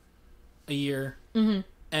for a year,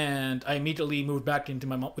 and I immediately moved back into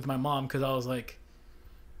with my mom, because I was like,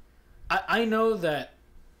 I know that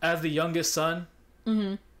as the youngest son,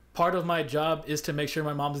 part of my job is to make sure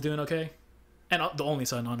my mom's doing okay, and the only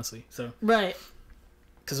son, honestly. So right,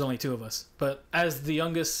 because there's only 2 of us. But as the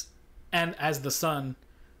youngest and as the son,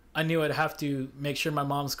 I knew I'd have to make sure my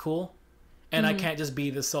mom's cool, and I can't just be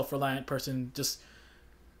this self-reliant person just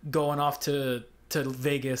going off to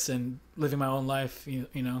Vegas and living my own life. You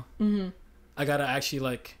know, I gotta actually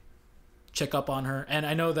like check up on her. And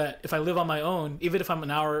I know that if I live on my own, even if I'm an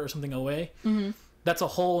hour or something away, that's a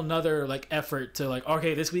whole nother like effort to like,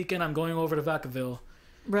 okay, this weekend I'm going over to Vacaville.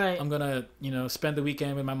 Right. I'm gonna, you know, spend the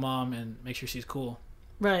weekend with my mom and make sure she's cool.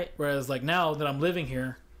 Right. Whereas like now that I'm living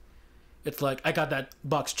here, it's like I got that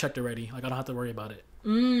box checked already. Like I don't have to worry about it.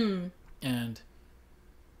 And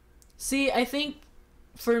see, I think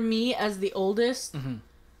for me as the oldest,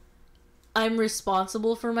 I'm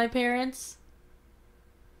responsible for my parents.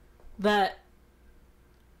 That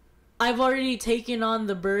I've already taken on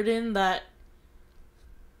the burden that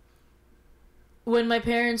when my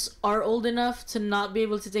parents are old enough to not be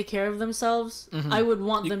able to take care of themselves, I would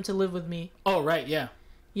want them to live with me. Oh, right, yeah.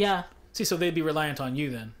 Yeah. See, so they'd be reliant on you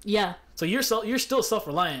then. Yeah. So you're still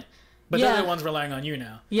self-reliant, but they're the ones relying on you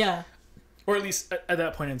now. Yeah. Or at least at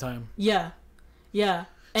that point in time. Yeah. Yeah.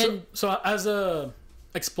 And so as a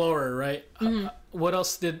explorer, right? What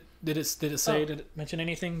else did it say? Did it mention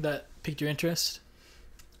anything that piqued your interest?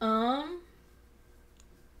 I'm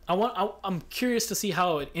curious to see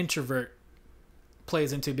how an introvert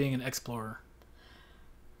plays into being an explorer.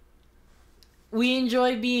 We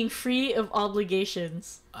enjoy being free of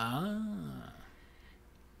obligations.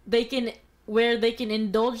 They can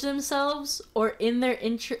indulge themselves or in their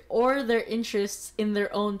their interests in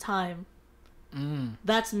their own time.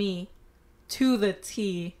 That's me, to the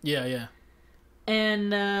T. Yeah, yeah.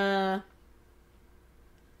 And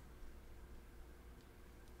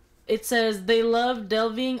it says they love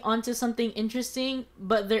delving onto something interesting,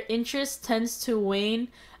 but their interest tends to wane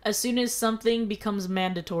as soon as something becomes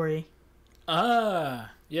mandatory. Yeah,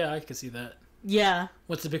 I can see that. Yeah.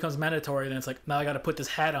 Once it becomes mandatory, then it's like, now I got to put this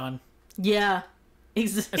hat on. Yeah,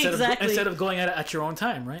 exactly. Instead of going at your own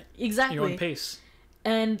time, right? Exactly. Your own pace.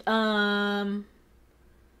 And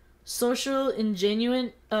social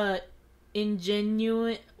ingenuine. How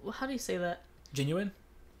do you say that? Genuine?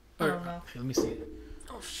 I don't know. Let me see it.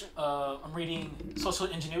 Oh shit. I'm reading social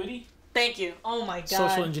ingenuity. Thank you. Oh my god.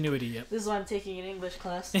 Social ingenuity. Yep. This is why I'm taking an English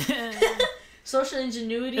class. Social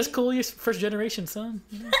ingenuity. It's cool. You're first generation, son.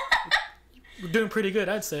 We're doing pretty good,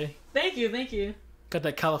 I'd say. Thank you. Got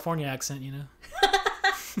that California accent, you know.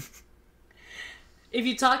 If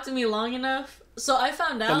you talk to me long enough, so I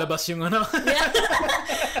found out. Yeah.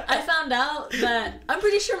 I found out that I'm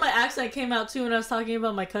pretty sure my accent came out too when I was talking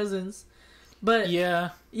about my cousins. But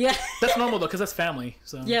yeah, that's normal though, because that's family.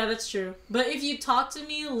 So yeah, that's true. But if you talk to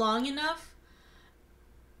me long enough,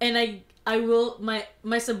 and I will my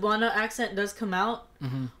Cebuano accent does come out,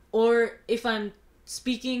 or if I'm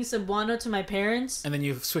speaking Cebuano to my parents, and then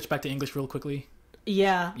you switch back to English real quickly.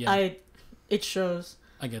 Yeah. It shows.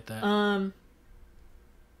 I get that.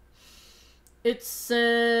 It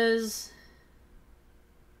says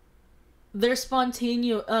they're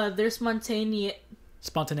spontaneous.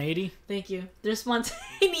 Spontaneity. Thank you. They're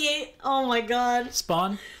spontaneous. Oh my god.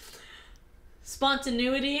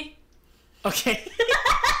 Spontaneity. Okay.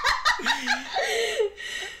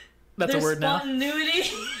 That's a word now. Spontaneity.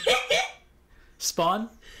 Spawn.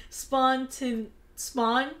 Spawn. Te.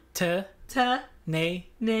 Nay.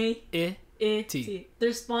 T.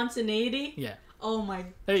 Their spontaneity. Yeah. Oh my.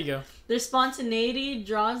 There you go. Their spontaneity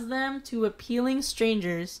draws them to appealing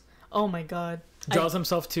strangers. Oh my god. Draws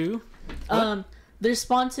himself to. What? Their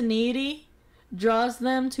spontaneity draws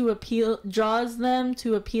them to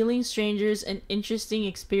appealing strangers and interesting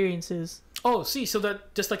experiences. Oh, see, so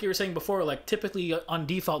that just like you were saying before, like typically on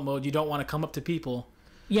default mode, you don't want to come up to people.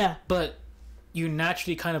 Yeah. But you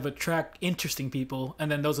naturally kind of attract interesting people,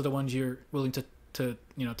 and then those are the ones you're willing to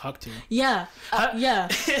talk to. Yeah. Yeah.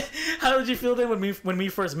 How did you feel then when we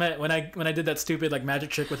first met? When I did that stupid like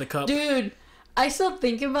magic trick with a cup? Dude, I still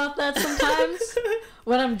think about that sometimes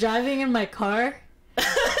when I'm driving in my car.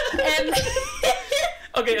 And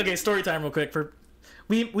okay, story time real quick.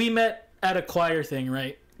 We met at a choir thing,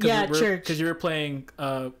 right? Yeah, church. Because you were playing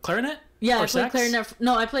clarinet? Yeah, or I played sax? clarinet.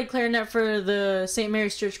 No, I played clarinet for the St.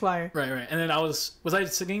 Mary's Church Choir. Right. And then was I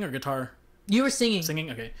singing or guitar? You were singing. Singing?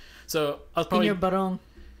 Okay. So I was probably... In your barong.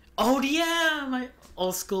 Oh, yeah! My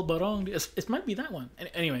old school barong. It might be that one.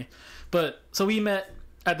 Anyway. But, so we met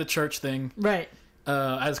at the church thing. Right.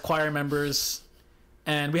 As choir members.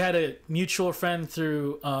 And we had a mutual friend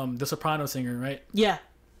through the soprano singer, right? Yeah.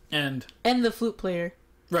 And the flute player.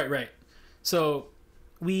 Right. So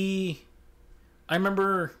I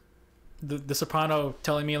remember the soprano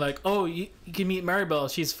telling me like, oh, you can meet Mary Belle.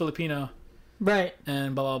 She's Filipino. Right.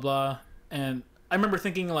 And blah, blah, blah. And I remember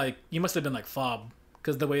thinking like, you must have been like fob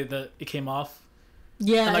because the way that it came off.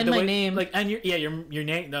 Yeah, and, like, my name. Like, and your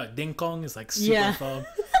name, Ding Kong is like super fob.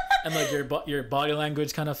 And like your body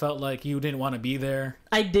language kind of felt like you didn't want to be there.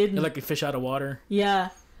 I didn't. You're like a fish out of water. Yeah.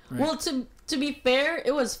 Right. Well, to be fair,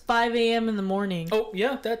 it was 5 a.m. in the morning. Oh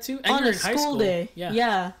yeah, that too. And on you're a in high school day.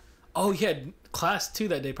 Yeah. Oh, you had class too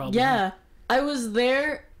that day probably. Yeah. I was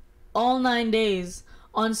there all 9 days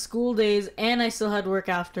on school days, and I still had work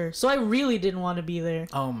after. So I really didn't want to be there.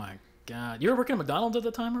 Oh my god. You were working at McDonald's at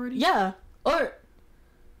the time already? Yeah. Or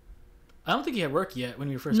I don't think you had work yet when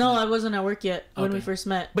we first met. No, I wasn't at work yet when we first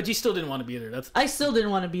met. But you still didn't want to be there. I still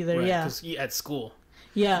didn't want to be there, right, yeah. Because at school.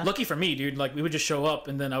 Yeah. Lucky for me, dude. Like, we would just show up,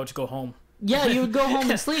 and then I would just go home. Yeah, you would go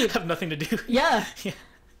home and sleep. Have nothing to do. Yeah.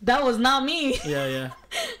 That was not me. Yeah.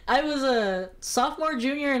 I was a sophomore,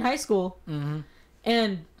 junior in high school. Mm-hmm.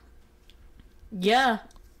 And, yeah.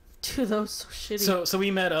 Dude, that was so shitty. So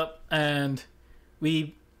we met up, and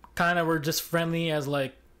we kind of were just friendly as,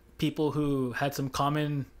 like, people who had some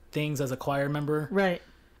common things as a choir member. Right.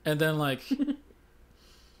 And then, like,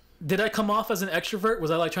 did I come off as an extrovert?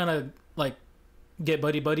 Was I, like, trying to, like, get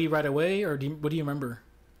buddy right away? Or what do you remember?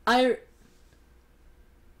 I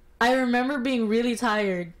remember being really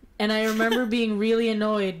tired, and I remember being really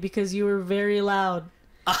annoyed because you were very loud.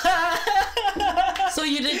 So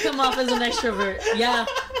you did come off as an extrovert. Yeah.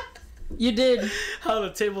 You did. How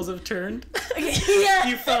the tables have turned. Yeah.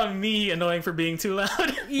 You found me annoying for being too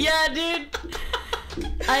loud. Yeah, dude.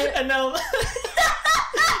 And now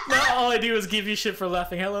all I do is give you shit for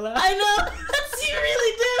laughing hella loud. I know. You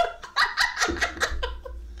really do.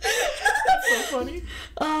 That's so funny.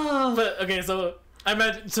 Oh. But okay, so I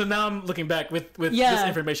imagine. So now I'm looking back with this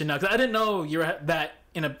information now, because I didn't know you were that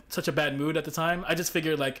in such a bad mood at the time. I just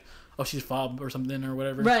figured like, oh, she's fob or something or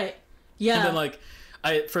whatever. Right. Yeah. And then like,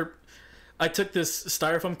 I took this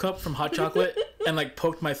styrofoam cup from hot chocolate and like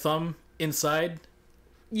poked my thumb inside.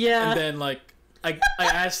 Yeah. And then like I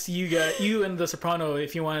asked you and the soprano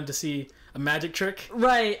if you wanted to see a magic trick.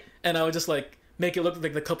 Right. And I would just like make it look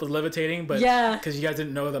like the cup was levitating, but because you guys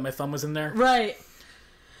didn't know that my thumb was in there. Right.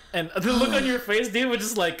 And the look on your face, dude, was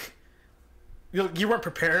just like you weren't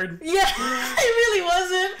prepared. Yeah, it really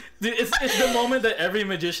wasn't. Dude, it's the moment that every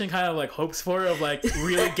magician kind of like hopes for, of like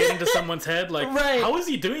really getting to someone's head. Like, how is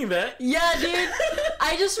he doing that? Yeah, dude.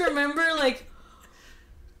 I just remember like,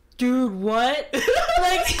 dude, what?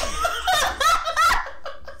 Like,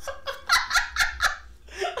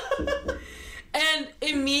 and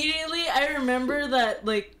immediately I remember that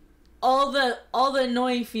like all the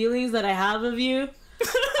annoying feelings that I have of you,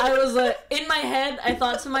 I was in my head, I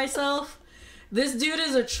thought to myself, this dude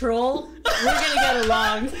is a troll. We're gonna get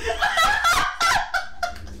along.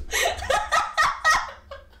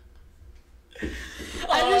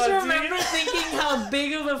 I just remember thinking how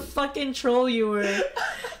big of a fucking troll you were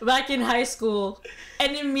back in high school.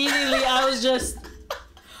 And immediately I was just,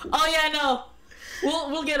 oh yeah, no.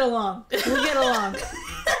 We'll get along. We'll get along.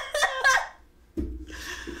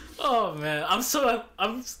 Oh man, I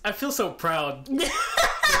feel so proud.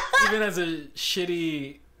 Even as a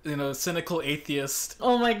shitty, cynical atheist.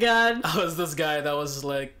 Oh my god. I was this guy that was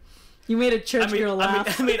like, you made a church girl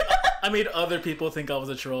laugh. I made other people think I was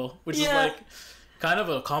a troll, which is like kind of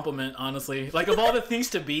a compliment, honestly. Like, of all the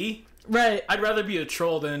things to be, right? I'd rather be a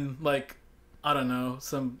troll than, like, I don't know,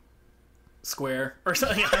 some square or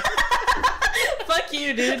something. Fuck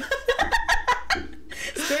you, dude.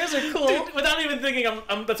 Squares are cool. Dude, without even thinking,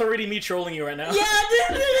 that's already me trolling you right now. Yeah,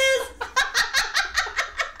 dude, it is.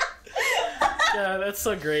 Yeah, that's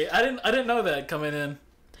so great. I didn't know that coming in.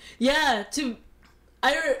 Yeah,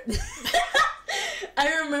 I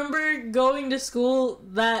remember going to school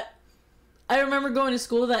that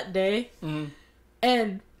day,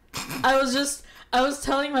 and I was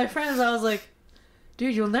telling my friends, I was like,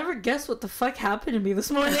 dude, you'll never guess what the fuck happened to me this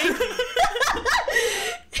morning.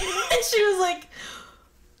 And she was like,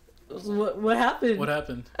 what happened? What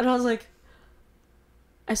happened? And I was like,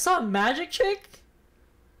 I saw a magic trick,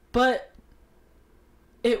 but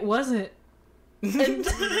it wasn't. And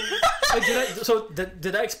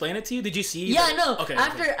did I explain it to you? Did you see? Yeah, no. Okay.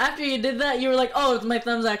 After you did that, you were like, "Oh, my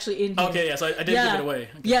thumb's actually in here." Okay, yeah. So I did give it away.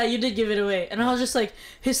 Okay. Yeah, you did give it away, and I was just like,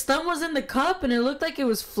 his thumb was in the cup, and it looked like it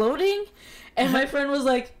was floating. And my friend was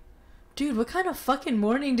like, "Dude, what kind of fucking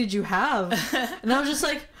morning did you have?" And I was just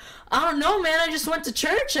like, "I don't know, man. I just went to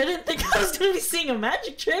church. I didn't think I was gonna be seeing a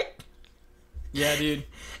magic trick." Yeah, dude.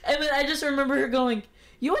 And then I just remember her going,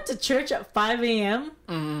 "You went to church at 5 a.m.?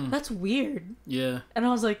 That's weird." Yeah. And I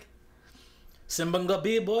was like, Simbang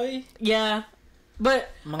gabi, boy. yeah. But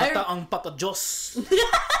Mga taang patajos.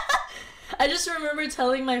 I just remember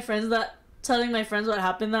telling my friends what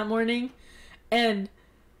happened that morning, and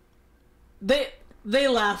they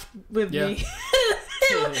laughed with me.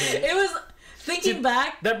 It was thinking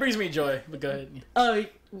back. That brings me joy. But go ahead. Oh,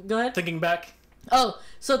 go ahead. Thinking back. Oh,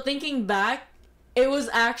 so thinking back, it was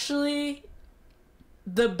actually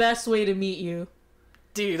the best way to meet you.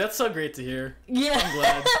 Dude, that's so great to hear. Yeah. I'm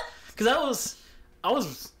glad. Because I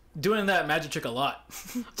was doing that magic trick a lot.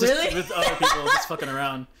 Just really? With other people, just fucking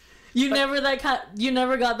around. You never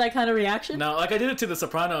got that kind of reaction? No, like I did it to the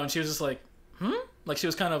soprano, and she was just like, Like she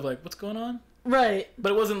was kind of like, what's going on? Right.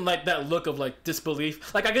 But it wasn't like that look of like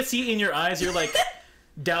disbelief. Like I could see in your eyes, you're like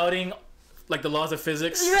doubting like the laws of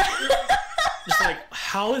physics. Just like,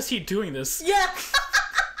 how is he doing this? Yeah.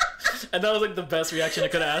 And that was like the best reaction I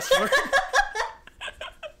could have asked for.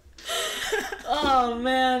 Oh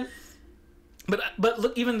man. But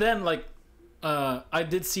look, even then, like, I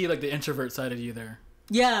did see like the introvert side of you there.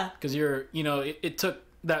 Yeah. Because you're, it took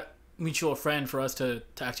that mutual friend for us to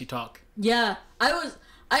actually talk. Yeah.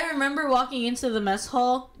 I remember walking into the mess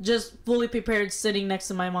hall just fully prepared, sitting next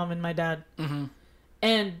to my mom and my dad. Mm-hmm.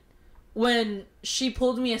 And when she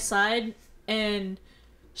pulled me aside and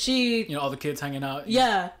she... all the kids hanging out.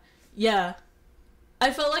 Yeah. Yeah.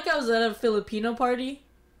 I felt like I was at a Filipino party,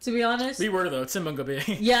 to be honest. We were, though. It's Simbang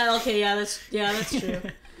gabi. Yeah, okay, that's true.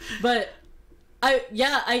 But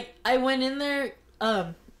I went in there.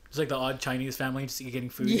 It's like the odd Chinese family just getting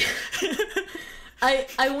food. Yeah.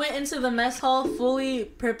 I went into the mess hall fully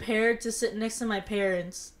prepared to sit next to my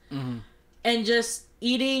parents, and just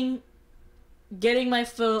eating, getting my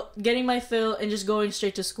fill, and just going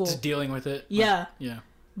straight to school. Just dealing with it. Yeah. Like, yeah.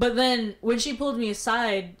 But then when she pulled me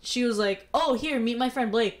aside, she was like, "Oh, here, meet my friend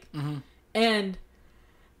Blake," and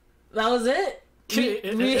that was it. Here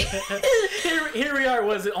we are.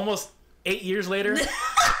 Was it almost 8 years later?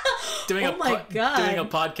 Doing oh my God. Doing a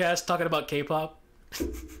podcast talking about K-pop.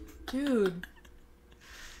 Dude.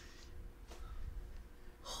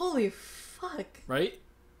 Holy fuck. Right?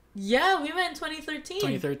 Yeah, we met in 2013.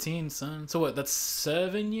 2013, son. So what, that's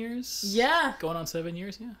 7 years? Yeah. Going on 7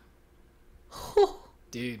 years, yeah.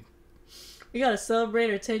 Dude. We gotta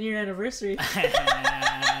celebrate our 10-year anniversary.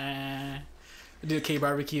 Do a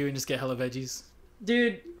K-barbecue and just get hella veggies.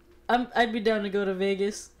 Dude, I'd be down to go to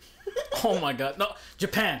Vegas. Oh my God. No,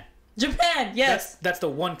 Japan. Japan, yes. That's the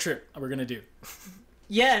one trip we're gonna do.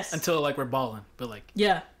 Yes. Until like we're balling, but like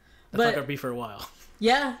yeah, that's not gonna be for a while.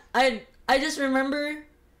 Yeah, I just remember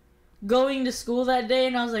going to school that day,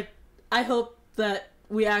 and I was like, I hope that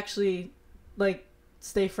we actually like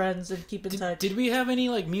stay friends and keep in touch. Did we have any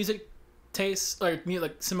like music tastes or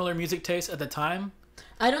like similar music tastes at the time?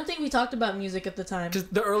 I don't think we talked about music at the time. Because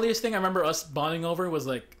the earliest thing I remember us bonding over was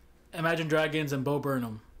like Imagine Dragons and Bo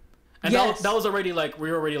Burnham. And Yes. that was already like, we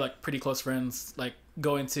were already like pretty close friends, like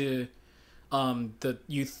going to the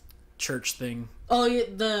youth church thing. Oh, yeah,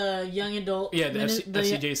 the young adult. Yeah, the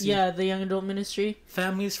FCJC. Yeah, the young adult ministry.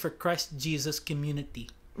 Families for Christ Jesus Community.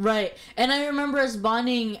 Right. And I remember us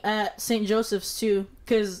bonding at St. Joseph's too,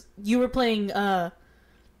 because you were playing.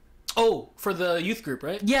 Oh, for the youth group,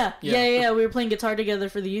 right? Yeah. We were playing guitar together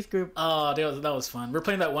for the youth group. Oh, that was fun. We're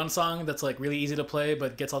playing that one song that's like really easy to play,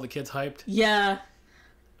 but gets all the kids hyped. Yeah.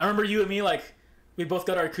 I remember you and me, like, we both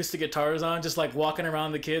got our acoustic guitars on, just like walking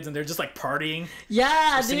around the kids, and they're just like partying.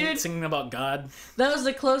 Yeah, dude. Singing about God. That was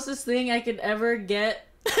the closest thing I could ever get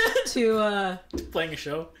to playing a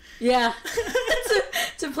show. Yeah.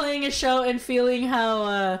 to playing a show and feeling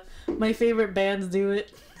how my favorite bands do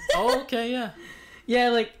it. Oh, okay, yeah. Yeah,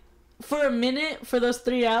 like for a minute, for those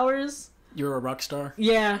 3 hours. You were a rock star.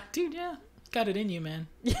 Yeah. Dude, yeah. Got it in you, man.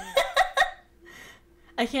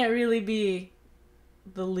 I can't really be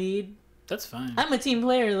the lead. That's fine. I'm a team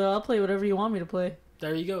player, though. I'll play whatever you want me to play.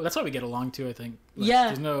 There you go. That's why we get along, too, I think. Like, yeah.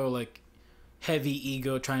 There's no, like, heavy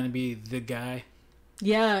ego trying to be the guy.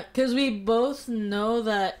 Yeah, because we both know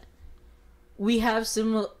that we have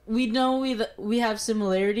we have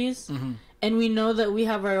similarities, mm-hmm. and we know that we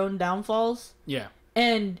have our own downfalls. Yeah.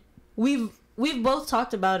 And we've both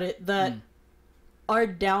talked about it, that our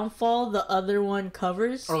downfall the other one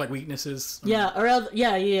covers, or like weaknesses. Yeah,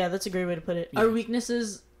 yeah, that's a great way to put it. Yeah. Our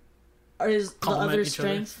weaknesses is the other's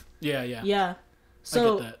strength. Yeah.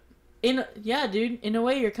 So I get that. Dude, in a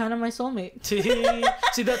way you're kind of my soulmate.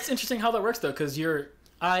 See, that's interesting how that works though, because you're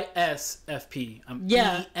ISFP, I'm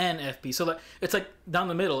ENFP, so like it's like down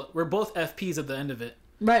the middle. We're both FPs at the end of it.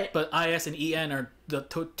 Right. But IS and EN are the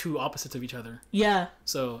two opposites of each other. Yeah.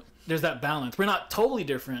 So there's that balance. We're not totally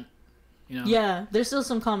different, you know? Yeah, there's still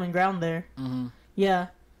some common ground there. Mm-hmm. Yeah.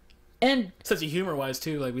 And such a humor-wise,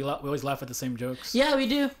 too. Like, we always laugh at the same jokes. Yeah, we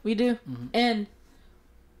do. Mm-hmm. And,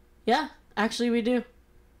 yeah, actually we do.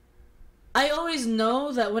 I always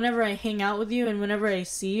know that whenever I hang out with you and whenever I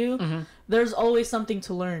see you, there's always something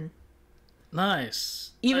to learn.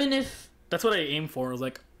 Nice. Even if... That's what I aim for. Is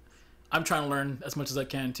like, I'm trying to learn as much as I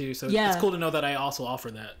can too, so it's cool to know that I also offer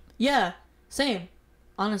that. Yeah, same,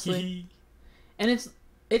 honestly. And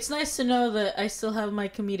it's nice to know that I still have my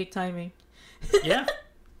comedic timing. Yeah,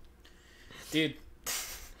 dude.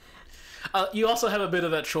 You also have a bit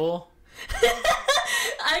of that troll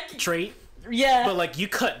trait. Yeah, but like you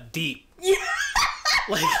cut deep. Yeah.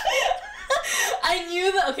 Like I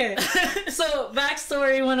knew that. Okay, so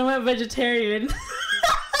backstory when I went vegetarian.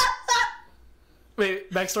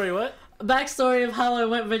 Wait, backstory what? Backstory of how I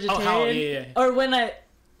went vegetarian. Oh, yeah. Or when I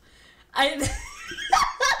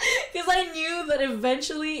because I knew that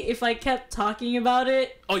eventually if I kept talking about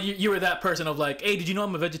it. Oh, you were that person of like, hey, did you know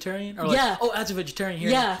I'm a vegetarian? Or like, oh, as a vegetarian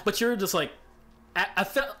here. Yeah. But you're just like,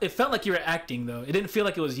 it felt like you were acting though. It didn't feel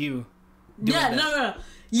like it was you. Yeah, that. No.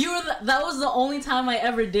 You were that was the only time I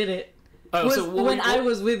ever did it. Oh, was so when I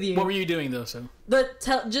was with you. What were you doing though? So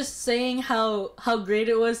just saying how great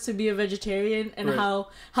it was to be a vegetarian and how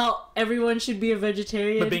everyone should be a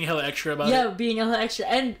vegetarian. But being hella extra about it. Yeah, being hella extra.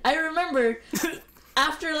 And I remember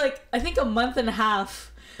after like I think a month and a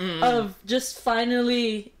half of just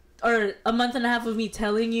finally, or a month and a half of me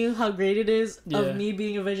telling you how great it is of me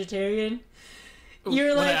being a vegetarian. You're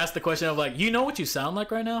when like, I asked the question of like, you know what you sound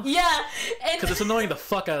like right now? Yeah, because it's annoying the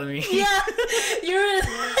fuck out of me. Yeah,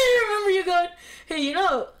 I remember you going, hey, you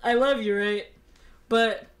know, I love you, right?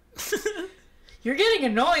 But you're getting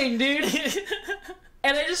annoying, dude.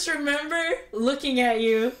 And I just remember looking at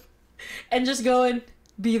you and just going,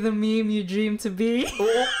 be the meme you dream to be.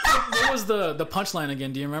 What was the punchline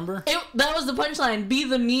again? Do you remember? That was the punchline. Be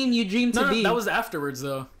the meme you dream to be. That was afterwards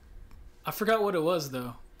though. I forgot what it was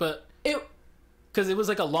though, but because it was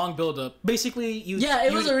like a long build up. Basically,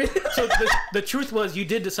 it was a really... So the truth was you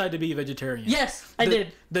did decide to be a vegetarian. Yes, I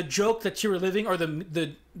did. The joke that you were living, or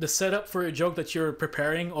the setup for a joke that you were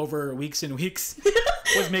preparing over weeks and weeks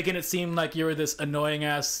was making it seem like you were this annoying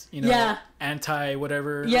ass, anti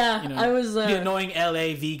whatever. Yeah, you know, I was the annoying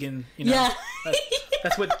LA vegan. You know, yeah,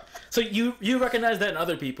 that's what. So you recognize that in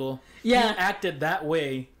other people. Yeah, you acted that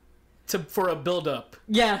way for a build up.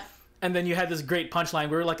 Yeah. And then you had this great punchline.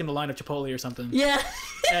 We were like in the line of Chipotle or something. Yeah.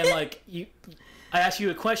 And like I asked you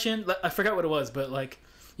a question. I forgot what it was, but like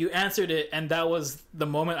you answered it, and that was the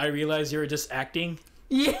moment I realized you were just acting.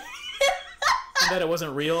 Yeah. And that it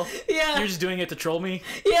wasn't real. Yeah. You're just doing it to troll me.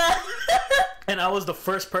 Yeah. And I was the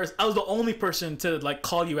first person. I was the only person to like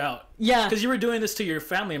call you out. Yeah. Because you were doing this to your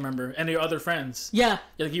family member and your other friends. Yeah.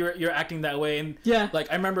 Like you're acting that way, and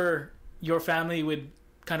like I remember your family would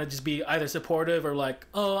kind of just be either supportive or like,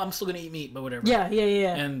 oh, I'm still gonna eat meat, but whatever. Yeah.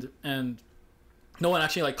 And no one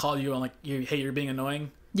actually like called you on like, hey, you're being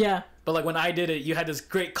annoying. Yeah. But like when I did it, you had this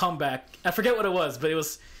great comeback. I forget what it was, but it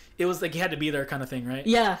was like you had to be there kind of thing, right?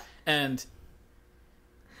 Yeah. And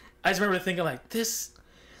I just remember thinking like, this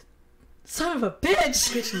son of a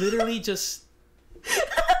bitch. bitch literally just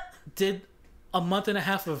did a month and a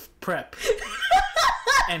half of prep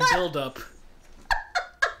and build up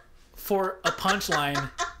for a punchline.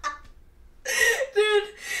 Dude,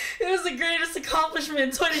 it was the greatest accomplishment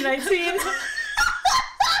in 2019.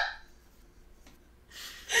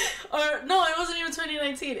 Or no, it wasn't even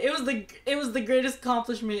 2019. It was the greatest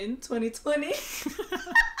accomplishment in 2020.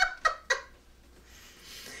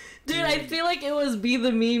 Dude, I feel like it was be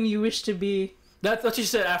the meme you wish to be. That's what you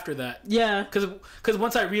said after that. Yeah. Because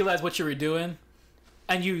once I realized what you were doing,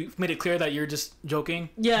 and you made it clear that you're just joking.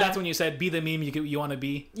 Yeah. That's when you said, "Be the meme you want to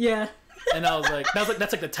be." Yeah. And I was like, that's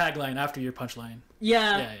like the tagline after your punchline.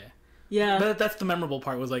 Yeah. Yeah. Yeah. But that's the memorable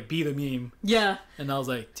part, was like, "Be the meme." Yeah. And I was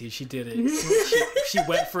like, dude, she did it. she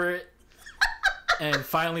went for it, and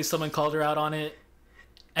finally someone called her out on it,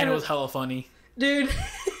 and it was hella funny. Dude.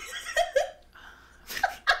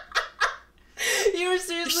 You were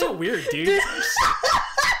seriously... You're so weird, dude.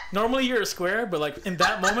 Normally you're a square, but like in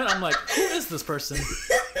that moment, I'm like, who is this person?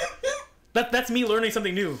 That's me learning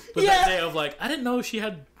something new with that day of like, I didn't know she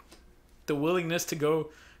had the willingness to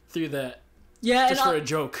go through that. Yeah, just for a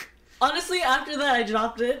joke. Honestly, after that, I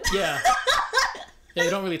dropped it. Yeah. Yeah, you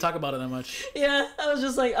don't really talk about it that much. Yeah, I was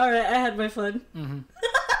just like, all right, I had my fun. Mm-hmm.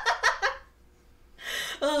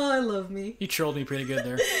 Oh, I love me. You trolled me pretty good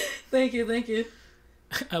there. Thank you.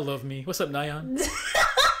 I love me. What's up, Nyan?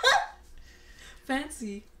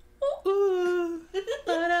 Fancy. Ooh.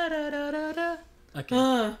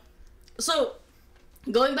 Okay. So,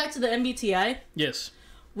 going back to the MBTI. Yes.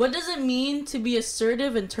 What does it mean to be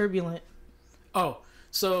assertive and turbulent? Oh,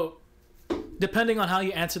 so depending on how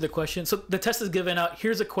you answer the question, so the test is given out.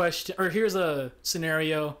 Here's a question, or here's a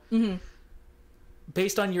scenario. Mm-hmm.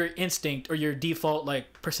 Based on your instinct or your default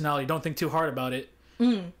like personality, don't think too hard about it.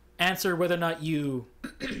 Mm-hmm. Answer whether or not you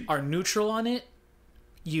are neutral on it,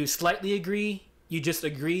 you slightly agree, you just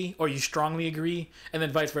agree, or you strongly agree, and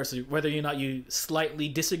then vice versa. Whether or not you slightly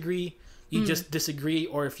disagree, you just disagree,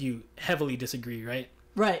 or if you heavily disagree, right?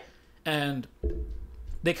 Right. And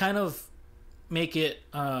they kind of make it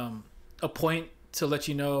a point to let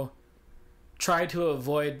you know, try to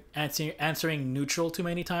avoid answering neutral too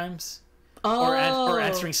many times. Oh. Or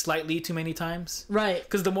answering slightly too many times. Right.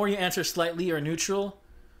 Because the more you answer slightly or neutral,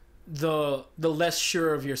 the less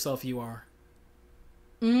sure of yourself you are.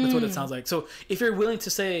 That's what it sounds like. So if you're willing to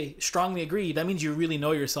say strongly agree, that means you really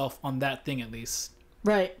know yourself on that thing at least.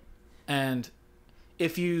 Right. And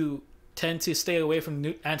if you tend to stay away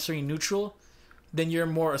from answering neutral, then you're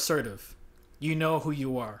more assertive. You know who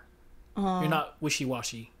you are. You're not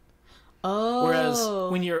wishy-washy. Oh. Whereas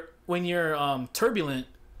when you're turbulent,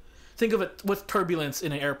 think of it with turbulence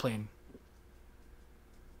in an airplane.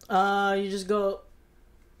 You just go...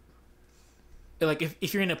 Like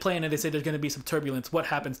if you're in a plane and they say there's going to be some turbulence, what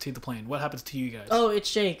happens to the plane? What happens to you guys? Oh, it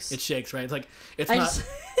shakes. It shakes, right? It's like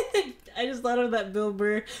I just thought of that Bill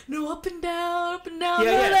Burr. No, up and down, none of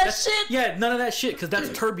that shit. Yeah, none of that shit, because that's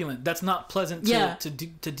turbulent. That's not pleasant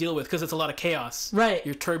to deal with, because it's a lot of chaos. Right.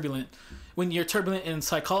 You're turbulent. When you're turbulent in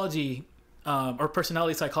psychology, or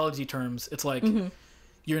personality psychology terms, it's like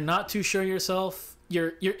you're not too sure yourself.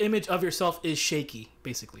 Your image of yourself is shaky,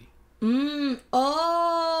 basically.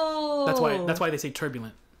 Oh. That's why they say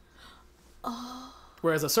turbulent. Oh.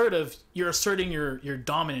 Whereas assertive, you're asserting your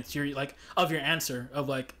dominance, your like of your answer of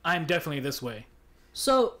like, I'm definitely this way.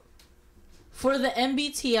 So, for the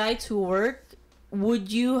MBTI to work,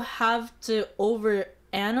 would you have to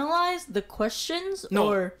overanalyze the questions? No.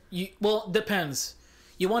 Or Depends.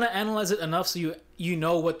 You want to analyze it enough so you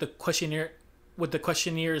know what the questionnaire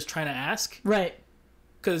is trying to ask. Right.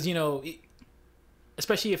 Because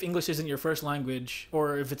especially if English isn't your first language,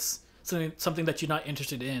 or if it's something that you're not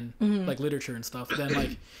interested in, like literature and stuff, then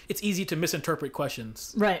like it's easy to misinterpret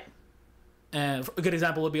questions. Right. And a good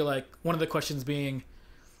example would be like one of the questions being,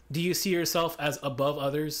 do you see yourself as above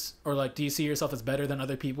others, or like do you see yourself as better than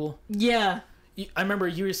other people? Yeah. I remember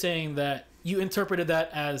you were saying that you interpreted that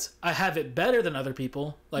as, I have it better than other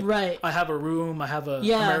people. Like, right. I have a room, I have a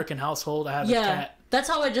American household, I have a cat. That's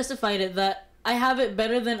how I justified it, that I have it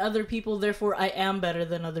better than other people, therefore I am better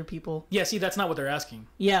than other people. Yeah, see, that's not what they're asking.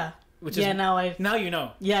 Yeah. Now you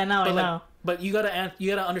know. Yeah, now I know. But you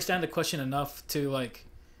gotta understand the question enough to like,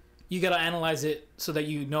 you gotta analyze it so that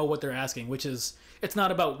you know what they're asking. Which is, it's not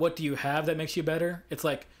about what do you have that makes you better. It's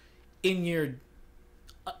like, in your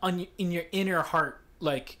inner heart,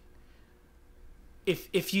 like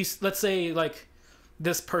if you, let's say like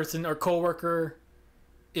this person or coworker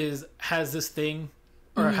has this thing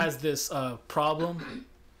or has this problem,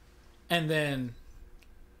 and then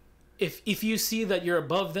if you see that you're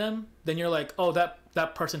above them, then you're like, oh,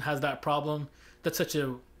 that person has that problem. That's such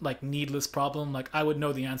a like needless problem. Like I would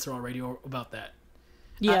know the answer already about that.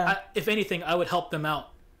 Yeah. If anything, I would help them out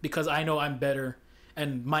because I know I'm better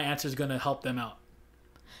and my answer is going to help them out.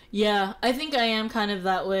 Yeah, I think I am kind of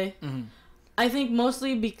that way. Mm-hmm. I think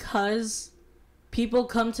mostly because people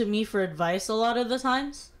come to me for advice a lot of the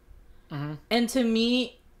times. Mm-hmm. And to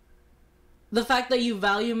me, the fact that you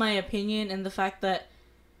value my opinion and the fact that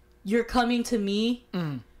you're coming to me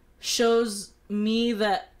shows me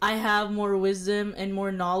that I have more wisdom and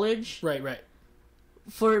more knowledge. Right.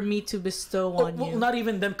 For me to bestow on you. Well, not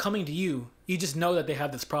even them coming to you. You just know that they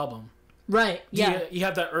have this problem. Right, yeah. You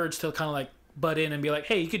have that urge to kind of like butt in and be like,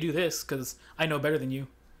 hey, you could do this because I know better than you.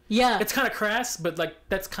 Yeah. It's kind of crass, but like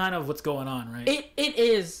that's kind of what's going on, right? It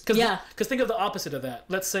is. Yeah. Because think of the opposite of that.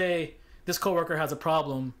 Let's say this coworker has a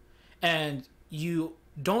problem and you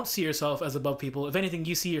don't see yourself as above people. If anything,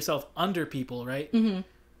 you see yourself under people, right? Mm-hmm.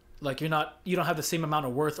 Like you don't have the same amount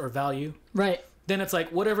of worth or value. Right. Then it's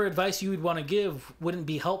like whatever advice you would want to give wouldn't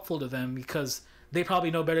be helpful to them because they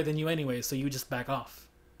probably know better than you anyway, so you just back off.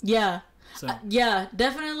 Yeah. So. Yeah,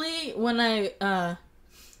 definitely when I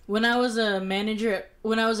was a manager,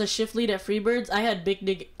 when I was a shift lead at Freebirds, I had big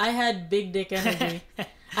dick energy.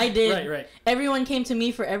 I did. Right. Everyone came to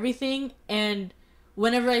me for everything, and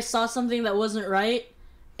whenever I saw something that wasn't right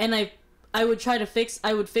and I would try to fix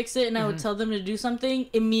it and I would tell them to do something,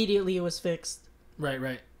 immediately it was fixed.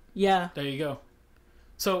 Right. Yeah. There you go.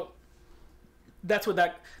 So that's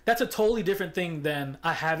a totally different thing than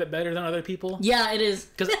I have it better than other people. Yeah, it is.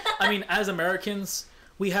 Because I mean, as Americans,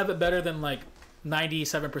 we have it better than like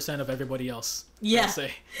 97% of everybody else. Yeah. I'd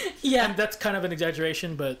say. Yeah. And that's kind of an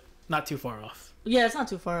exaggeration, but not too far off. Yeah, it's not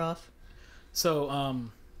too far off. So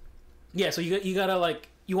yeah, so you gotta like,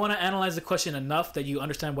 you want to analyze the question enough that you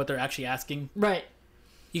understand what they're actually asking. Right.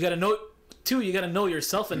 You gotta know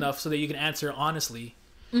yourself enough so that you can answer honestly.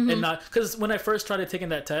 And not, because when I first started taking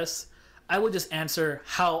that test, I would just answer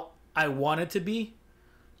how I wanted to be,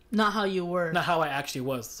 not how you were, not how I actually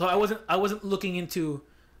was. So I wasn't looking into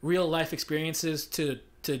real life experiences to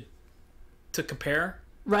compare.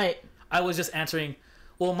 Right. I was just answering,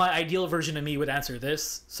 well, my ideal version of me would answer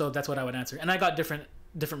this, so that's what I would answer, and I got different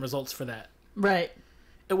results for that. Right.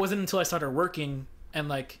 It wasn't until I started working and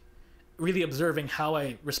like really observing how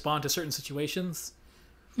I respond to certain situations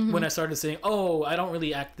when I started saying, oh, I don't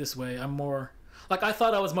really act this way. I'm more like, I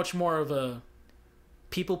thought I was much more of a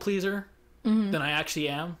people pleaser than I actually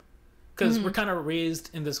am, because we're kind of raised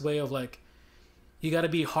in this way of like, you got to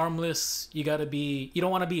be harmless, you don't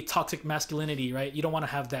want to be toxic masculinity, right? You don't want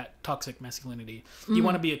to have that toxic masculinity. You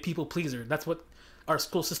want to be a people pleaser. That's what our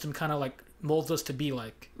school system kind of like molds us to be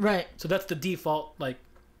like. Right. So that's the default, like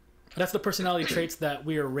that's the personality traits that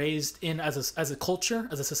we are raised in as a culture,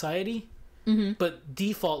 as a society. But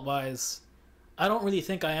default wise, I don't really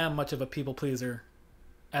think I am much of a people pleaser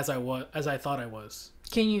as I thought I was.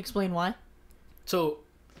 Can you explain why? So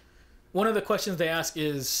one of the questions they ask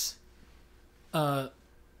is agree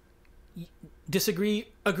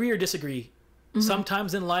or disagree.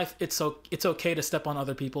 Sometimes in life it's okay to step on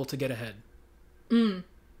other people to get ahead.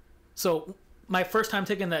 So my first time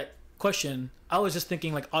taking that question, I was just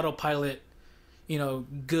thinking like autopilot,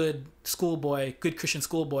 good Christian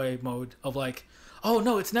schoolboy mode of like, oh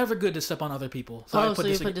no, it's never good to step on other people. So I put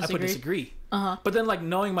disagree. But then like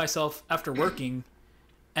knowing myself after working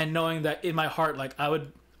and knowing that in my heart, like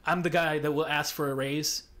I'm the guy that will ask for a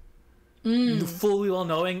raise, fully well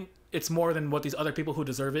knowing it's more than what these other people who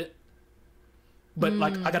deserve it. But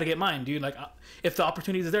like, I gotta get mine, dude. Like if the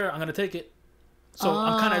opportunity is there, I'm gonna take it. So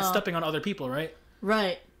I'm kind of stepping on other people, right?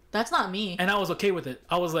 Right. That's not me. And I was okay with it.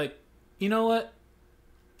 I was like, you know what?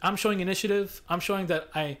 I'm showing initiative. I'm showing that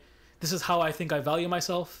this is how I think I value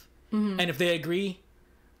myself. And if they agree,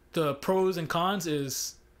 the pros and cons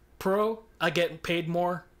is pro, I get paid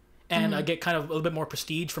more, and I get kind of a little bit more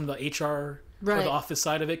prestige from the HR or the office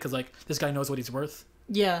side of it, because like this guy knows what he's worth.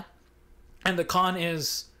 Yeah. And the con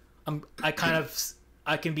is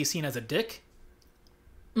I can be seen as a dick.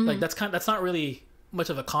 Like that's not really much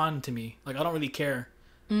of a con to me. Like I don't really care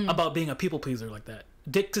about being a people pleaser like that.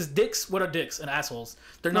 Because dicks, what are dicks and assholes?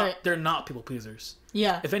 They're not. Right. They're not people pleasers.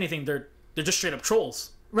 Yeah. If anything, they're just straight up trolls.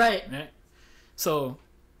 Right. So,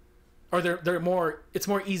 or they're more. It's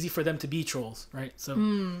more easy for them to be trolls, right? So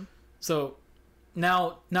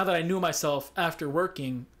now that I knew myself after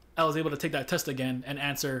working, I was able to take that test again and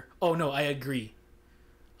answer, oh no, I agree.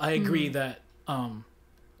 I agree that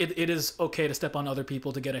it is okay to step on other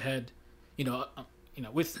people to get ahead,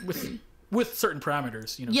 with certain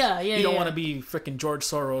parameters, Yeah, You don't want to be freaking George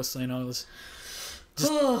Soros,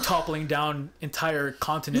 just toppling down entire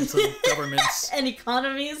continents of governments and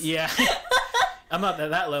economies. Yeah. I'm not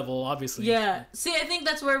at that level, obviously. Yeah. See, I think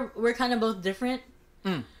that's where we're kind of both different.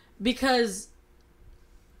 Because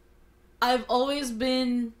I've always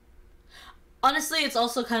been... Honestly, it's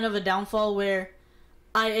also kind of a downfall where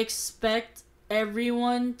I expect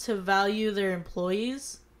everyone to value their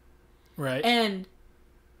employees. Right. And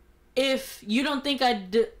if you don't think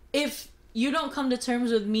if you don't come to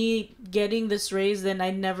terms with me getting this raise, then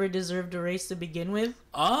I never deserved a raise to begin with.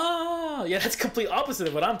 Oh, yeah, that's complete opposite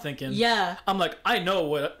of what I'm thinking. Yeah. I'm like, I know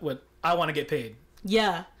what I want to get paid.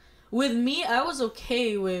 Yeah. With me, I was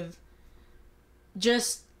okay with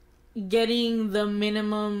just getting the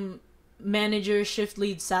minimum manager shift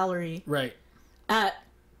lead salary. Right. At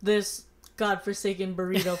this godforsaken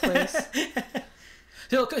burrito place.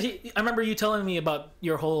 I remember you telling me about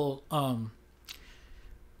your whole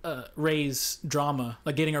raise drama,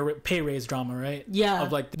 like getting a pay raise drama, right? Yeah.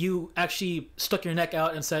 Of like you actually stuck your neck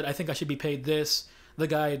out and said, I think I should be paid this. The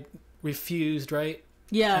guy refused, right?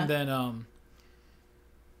 Yeah. And then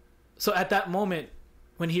so at that moment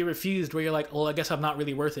when he refused, where you're like, well, I guess I'm not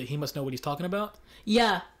really worth it, he must know what he's talking about.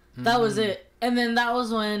 Yeah, that was it. And then that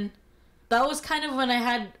was kind of when I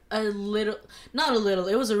had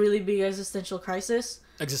it was a really big existential crisis.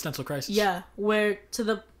 Existential crisis. Yeah, where to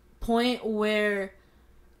the point where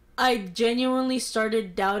I genuinely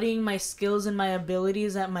started doubting my skills and my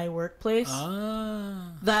abilities at my workplace.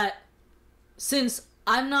 That since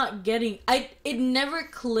I'm not getting... It never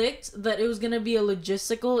clicked that it was going to be a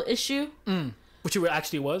logistical issue. Which it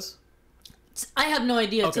actually was? I have no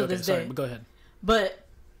idea till this day. Sorry, but go ahead. But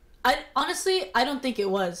honestly, I don't think it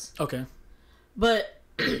was. Okay. But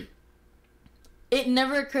it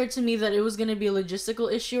never occurred to me that it was going to be a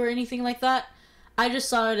logistical issue or anything like that. I just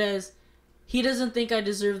saw it as, he doesn't think I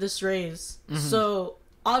deserve this raise. So,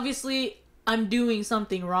 obviously, I'm doing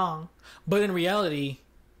something wrong. But in reality,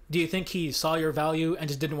 do you think he saw your value and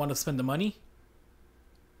just didn't want to spend the money?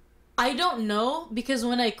 I don't know, because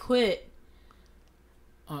when I quit...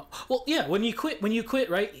 well, yeah, when you quit,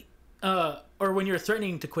 right? Or when you're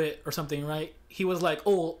threatening to quit or something, right? He was like,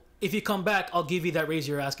 oh, if you come back, I'll give you that raise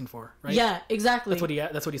you're asking for, right? Yeah, exactly.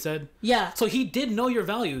 That's what he said? Yeah. So he did know your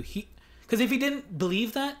value. Because if he didn't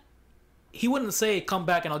believe that, he wouldn't say, come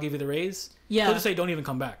back and I'll give you the raise. Yeah. He'll just say, don't even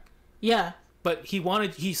come back. Yeah. But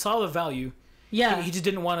he saw the value. Yeah. He just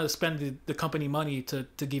didn't want to spend the company money to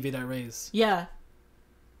give you that raise. Yeah.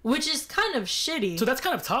 Which is kind of shitty. So that's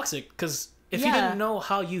kind of toxic, because if he didn't know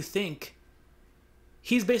how you think,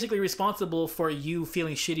 he's basically responsible for you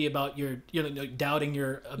feeling shitty about your doubting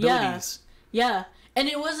your abilities. Yeah. And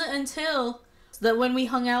it wasn't until that when we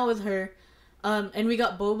hung out with her, and we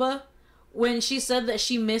got boba, when she said that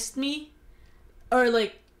she missed me, or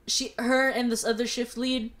like her and this other shift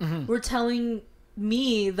lead were telling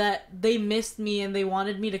me that they missed me and they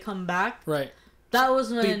wanted me to come back. Right. That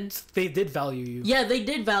was when they did value you. Yeah, they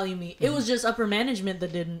did value me. It was just upper management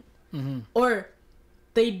that didn't. Or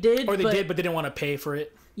they did, but they didn't want to pay for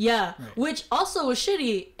it. Yeah, right. Which also was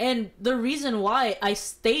shitty. And the reason why I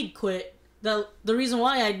stayed quit, the reason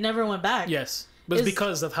why I never went back. Yes, but it's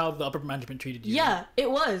because of how the upper management treated you. Yeah,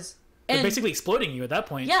 it was. They're basically exploiting you at that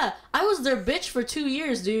point. Yeah, I was their bitch for 2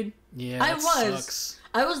 years, dude. Yeah, that sucks.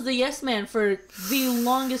 I was the yes man for the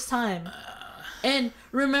longest time. And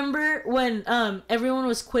remember when everyone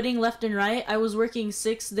was quitting left and right? I was working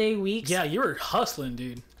 6-day weeks. Yeah, you were hustling,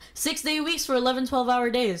 dude. 6-day weeks for 11, 12-hour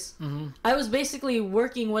days. I was basically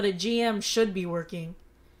working what a GM should be working.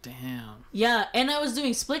 Damn. Yeah, and I was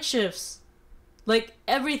doing split shifts. Like,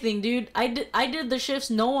 everything, dude. I did the shifts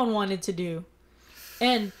no one wanted to do.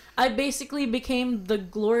 And I basically became the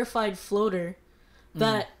glorified floater.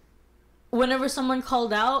 That whenever someone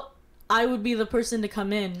called out, I would be the person to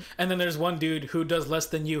come in. And then there's one dude who does less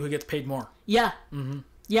than you who gets paid more. Yeah.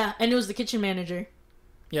 Yeah, and it was the kitchen manager.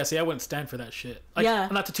 Yeah, see, I wouldn't stand for that shit. Like, yeah.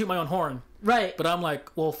 Not to toot my own horn. Right. But I'm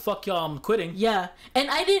like, well, fuck y'all, I'm quitting. Yeah. And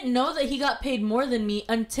I didn't know that he got paid more than me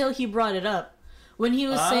until he brought it up. When he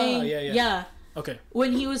was saying... Yeah. Okay.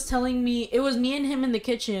 When he was telling me... It was me and him in the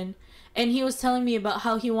kitchen. And he was telling me about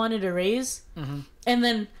how he wanted a raise. And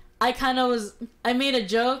then I kind of was... I made a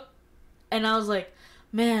joke. And I was like,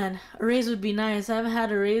 man, a raise would be nice. I haven't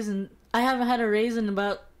had a raise in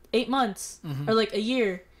about 8 months. Or like a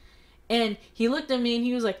year. And he looked at me and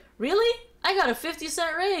he was like, really? I got a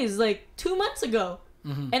 50-cent raise like 2 months ago.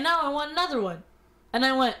 And now I want another one. And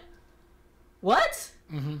I went, what?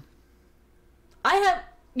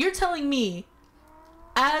 You're telling me,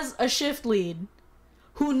 as a shift lead,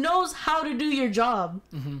 who knows how to do your job,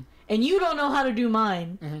 and you don't know how to do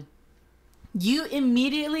mine, you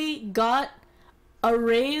immediately got a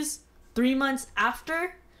raise 3 months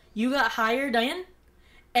after you got hired in,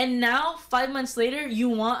 and now 5 months later you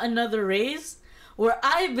want another raise, where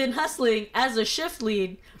I've been hustling as a shift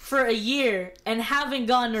lead for a year and haven't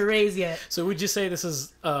gotten a raise yet. So would you say this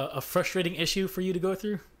is a frustrating issue for you to go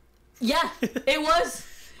through? Yeah, it was.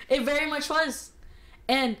 It very much was.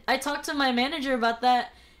 And I talked to my manager about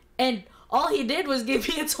that, and all he did was give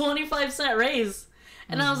me a 25-cent raise.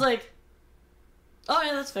 And I was like, oh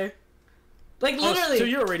yeah, that's fair. Like, literally. So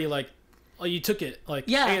you're already like, oh, you took it. Like,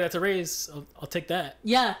 yeah. Hey, that's a raise. I'll take that.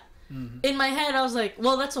 Yeah. In my head, I was like,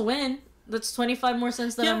 well, that's a win. That's 25 more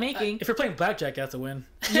cents than I'm making. If you're playing blackjack, that's a win.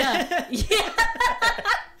 Yeah. Yeah.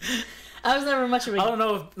 I was never much of a... I don't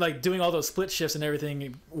know if, like, doing all those split shifts and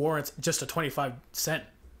everything warrants just a 25-cent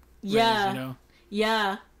raise, yeah. you know?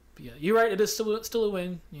 Yeah. But yeah, you're right. It is still a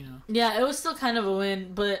win, you know? Yeah, it was still kind of a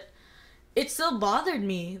win, but it still bothered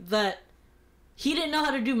me that he didn't know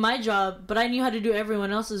how to do my job, but I knew how to do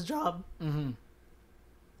everyone else's job. Mm-hmm.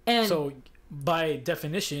 And so, by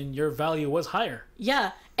definition, your value was higher.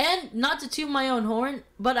 Yeah, and not to toot my own horn,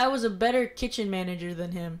 but I was a better kitchen manager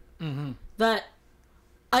than him. Mm-hmm. That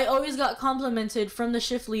I always got complimented from the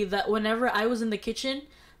shift lead that whenever I was in the kitchen,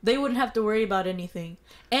 they wouldn't have to worry about anything.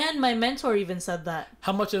 And my mentor even said that.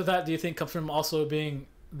 How much of that do you think comes from also being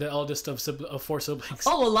the eldest of 4 siblings?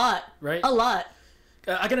 Oh, a lot. Right? A lot.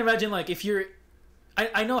 I can imagine, like, if you're...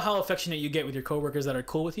 I know how affectionate you get with your coworkers that are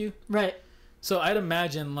cool with you. Right. So I'd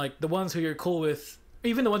imagine, like, the ones who you're cool with,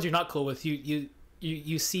 even the ones you're not cool with, you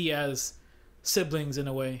see as siblings in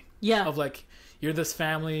a way. Yeah. Of, like, you're this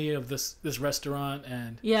family of this restaurant,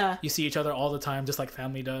 and yeah, you see each other all the time, just like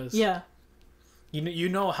family does. Yeah. You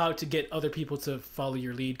know how to get other people to follow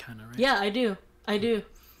your lead, kind of, right? Yeah, I do.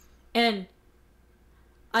 And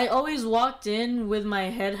I always walked in with my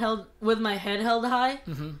head held high.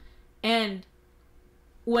 Mm-hmm. And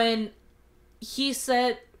when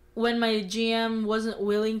my GM wasn't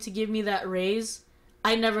willing to give me that raise,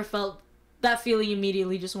 I never felt that feeling.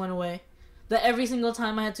 Immediately just went away. That every single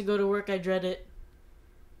time I had to go to work, I dread it.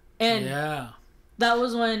 And yeah, that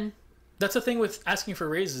was when... That's the thing with asking for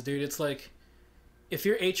raises, dude. It's like, if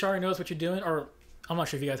your HR knows what you're doing, or I'm not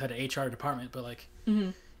sure if you guys had an HR department, but like,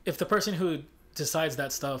 if the person who decides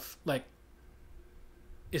that stuff, like,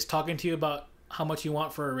 is talking to you about how much you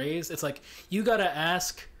want for a raise, it's like, you gotta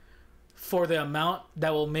ask for the amount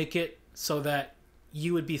that will make it so that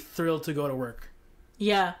you would be thrilled to go to work.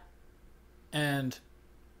 Yeah. And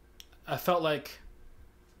I felt like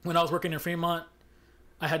when I was working in Fremont,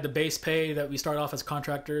 I had the base pay that we start off as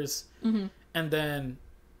contractors. Mm-hmm. And then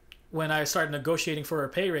when I started negotiating for a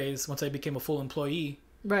pay raise, once I became a full employee,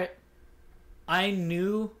 right, I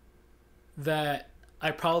knew that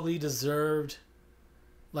I probably deserved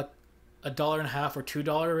like $1.50 or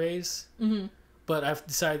 $2 raise. Mm-hmm. But I've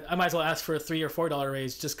decided I might as well ask for a $3 or $4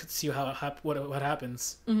 raise just to see what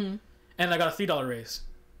happens. Mm-hmm. And I got a $3 raise.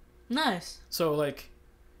 Nice. So like,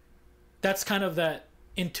 that's kind of that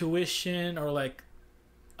intuition or like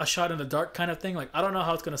a shot in the dark kind of thing. Like, I don't know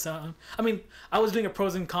how it's gonna sound. I mean, I was doing a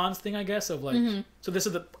pros and cons thing, I guess, of like. Mm-hmm. So this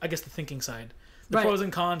is the thinking side. The right. Pros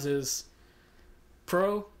and cons is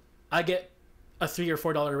pro. I get a $3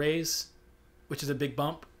 or $4 raise, which is a big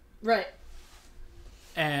bump. Right.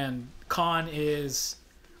 And con is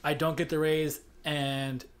I don't get the raise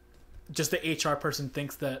and just the HR person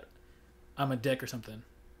thinks that I'm a dick or something.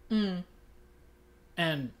 Mm.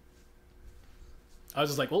 And I was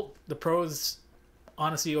just like, well, the pros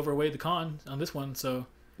honestly overweigh the con on this one, so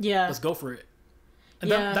yeah, let's go for it. And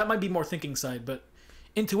that might be more thinking side, but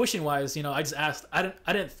intuition wise, you know, I just asked. I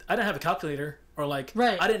didn't have a calculator or like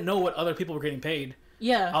right. I didn't know what other people were getting paid.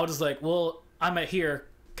 Yeah, I was just like, well, I'm at here.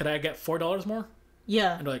 Could I get $4 more?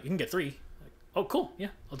 Yeah, and they're like, you can get $3. Like, oh, cool. Yeah,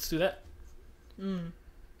 I'll just do that.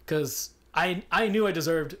 Because I knew I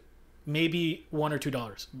deserved maybe $1 or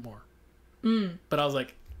 $2 more. But I was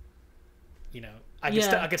like, you know, I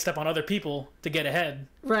could step on other people to get ahead,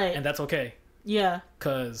 right? And that's okay. Yeah,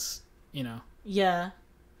 because you know. Yeah,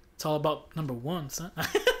 it's all about number one, son.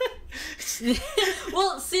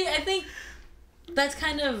 Well, see, I think that's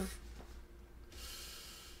kind of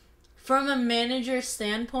from a manager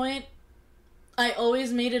standpoint. I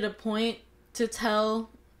always made it a point to tell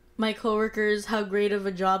my coworkers how great of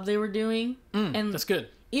a job they were doing, and that's good.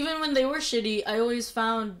 Even when they were shitty, I always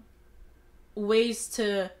found ways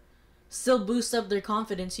to still boost up their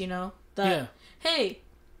confidence, you know? That, hey,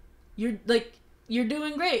 you're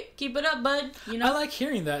doing great. Keep it up, bud. You know? I like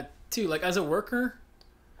hearing that, too. Like, as a worker,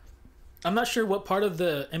 I'm not sure what part of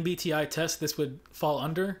the MBTI test this would fall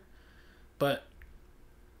under, but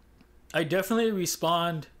I definitely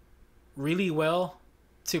respond really well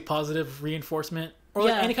to positive reinforcement or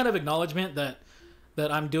like any kind of acknowledgement that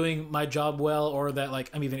I'm doing my job well, or that like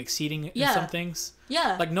I'm even exceeding in some things.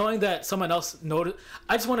 Yeah. Like knowing that someone else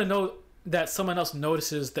I just want to know that someone else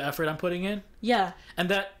notices the effort I'm putting in. Yeah. And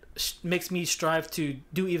that makes me strive to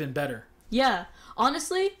do even better. Yeah.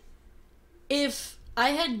 Honestly, if I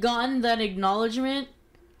had gotten that acknowledgement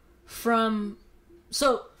from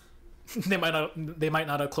they might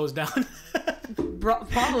not have closed down.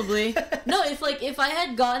 Probably. No, if I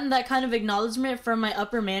had gotten that kind of acknowledgement from my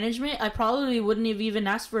upper management, I probably wouldn't have even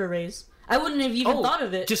asked for a raise. I wouldn't have even thought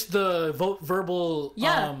of it. Just the verbal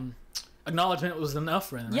acknowledgement was enough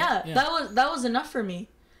for him, right? Yeah, that was enough for me.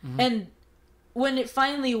 Mm-hmm. And when it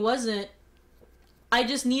finally wasn't, I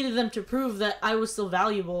just needed them to prove that I was still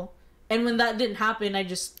valuable. And when that didn't happen,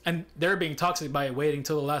 And they're being toxic by waiting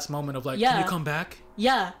till the last moment of like, can you come back?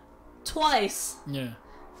 Yeah. Twice. Yeah.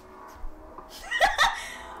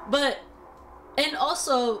 But, and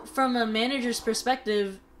also from a manager's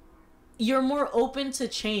perspective, you're more open to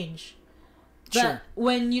change. That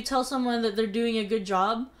when you tell someone that they're doing a good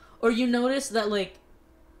job, or you notice that like,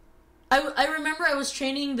 I remember I was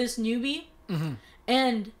training this newbie,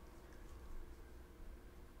 and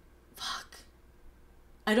fuck,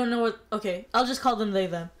 I don't know what. Okay, I'll just call them they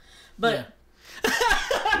them, but. Yeah.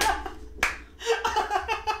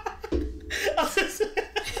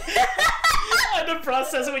 I had to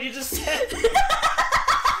process what you just said. It's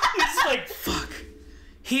just like fuck.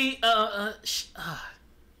 He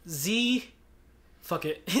Z. Fuck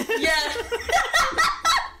it. Yeah.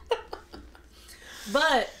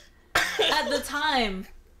 But at the time,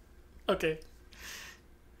 okay,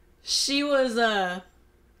 she was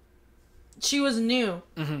new,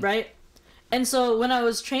 right? And so when I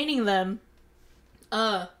was training them,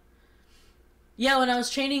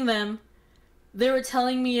 they were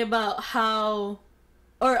telling me about how,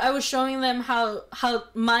 or I was showing them how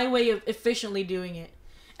my way of efficiently doing it.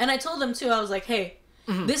 And I told them too, I was like, hey,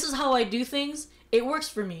 this is how I do things. It works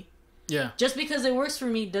for me. Yeah. Just because it works for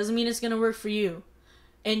me doesn't mean it's going to work for you.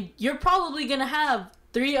 And you're probably going to have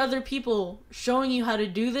 3 other people showing you how to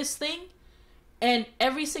do this thing. And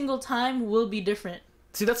every single time will be different.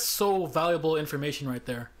 See, that's so valuable information right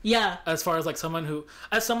there. Yeah. As far as like someone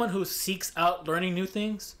who seeks out learning new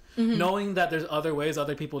things, knowing that there's other ways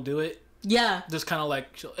other people do it. Yeah. Just kind of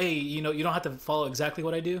like, hey, you don't have to follow exactly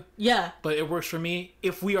what I do. Yeah. But it works for me.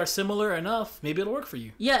 If we are similar enough, maybe it'll work for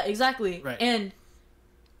you. Yeah, exactly. Right. And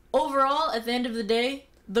overall, at the end of the day,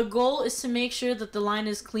 the goal is to make sure that the line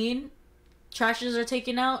is clean, trashes are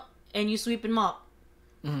taken out, and you sweep and mop.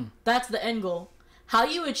 That's the end goal. How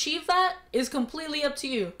you achieve that is completely up to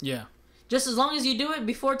you. Yeah. Just as long as you do it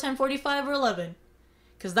before 10:45 or 11.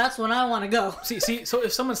 Because that's when I want to go. See, so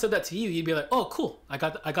if someone said that to you, you'd be like, oh, cool. I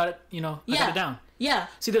got it, I got it down. Yeah.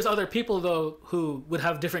 See, there's other people, though, who would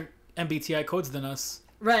have different MBTI codes than us.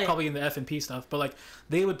 Right. Probably in the F&P stuff. But, like,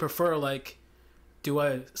 they would prefer, like, do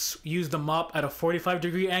I use the mop at a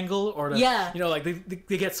 45-degree angle? Or, like,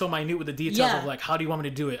 they get so minute with the details of, like, how do you want me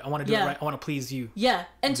to do it? I want to do it right. I want to please you. Yeah.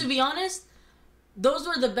 And to be honest, those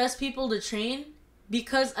were the best people to train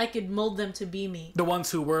because I could mold them to be me. The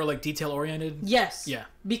ones who were, like, detail-oriented? Yes. Yeah.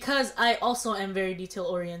 Because I also am very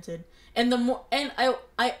detail-oriented. And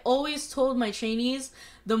I always told my trainees,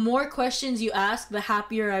 the more questions you ask, the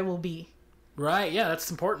happier I will be. Right. Yeah, that's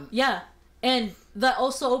important. Yeah. And that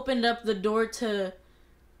also opened up the door to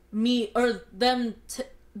me, or them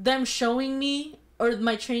showing me, or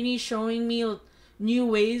my trainees showing me new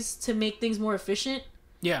ways to make things more efficient.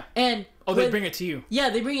 Yeah. And they bring it to you. Yeah,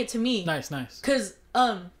 they bring it to me. Nice. Because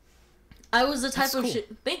I was the type of cool.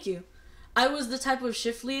 Thank you. I was the type of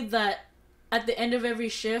shift lead that at the end of every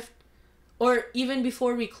shift, or even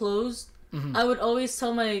before we closed, I would always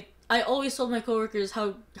told my coworkers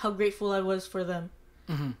how grateful I was for them,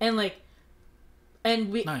 and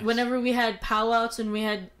whenever we had powwows and we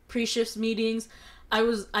had pre-shifts meetings,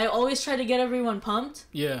 I always try to get everyone pumped.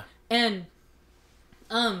 Yeah. And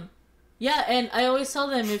yeah, and I always tell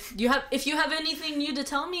them, if you have anything new to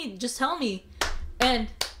tell me, just tell me. And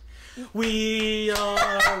we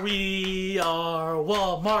are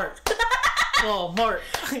Walmart. Walmart.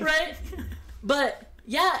 Right? But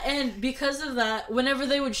yeah, and because of that, whenever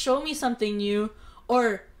they would show me something new,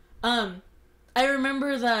 or I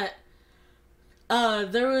remember that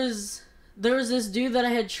there was this dude that I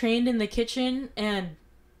had trained in the kitchen, and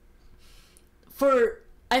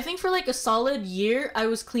I think for like a solid year, I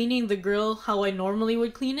was cleaning the grill how I normally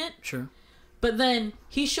would clean it. Sure. But then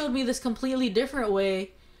he showed me this completely different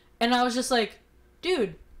way, and I was just like,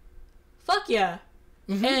 dude, fuck yeah.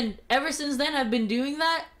 And ever since then, I've been doing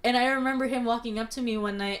that. And I remember him walking up to me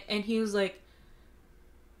one night, and he was like,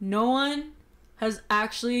 no one has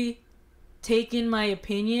actually taken my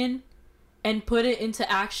opinion and put it into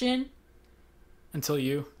action. Until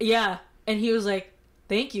you? Yeah. And he was like,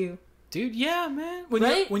 thank you. Dude, yeah, man.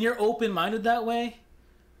 When you're open-minded that way,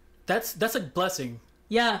 that's a blessing.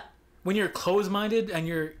 Yeah. When you're closed-minded and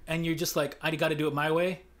you're just like, I gotta do it my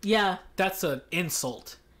way. Yeah. That's an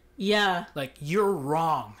insult. Yeah. Like, you're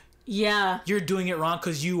wrong. Yeah. You're doing it wrong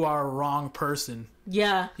because you are a wrong person.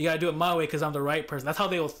 Yeah. You gotta do it my way because I'm the right person. That's how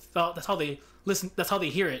they listen. That's how they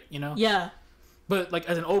hear it, you know? Yeah. But, like,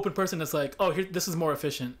 as an open person, it's like, oh, this is more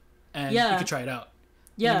efficient. And you can try it out.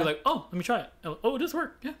 Yeah. And you'll be like, oh, let me try it. Oh, it does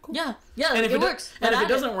work. Yeah, cool. Yeah. Yeah, and if it works. And if it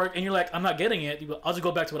doesn't work and you're like, I'm not getting it, I'll just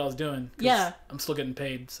go back to what I was doing. Yeah. I'm still getting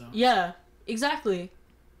paid, so. Yeah, exactly.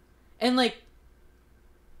 And, like,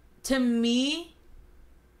 to me,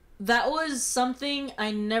 that was something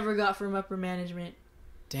I never got from upper management.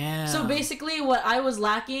 Damn. So basically, what I was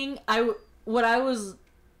lacking,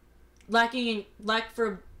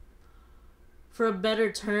 for a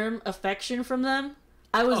better term, affection from them,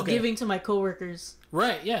 I was giving to my coworkers.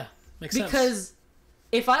 Right, yeah. Makes sense. Because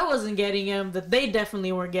if I wasn't getting them, that they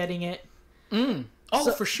definitely weren't getting it. Oh,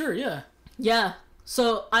 so, for sure, yeah. Yeah.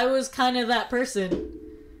 So I was kind of that person.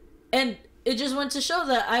 And it just went to show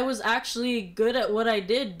that I was actually good at what I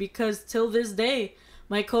did, because till this day,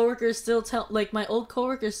 my coworkers still my old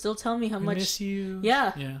coworkers still tell me how much. Miss you.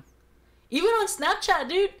 Yeah. Yeah. Even on Snapchat,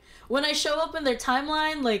 dude. When I show up in their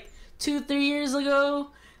timeline, like 2-3 years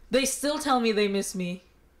ago, they still tell me they miss me.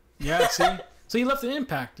 Yeah, see? So you left an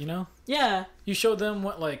impact, you know? Yeah. You showed them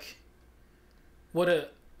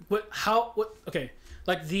okay,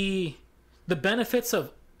 like the benefits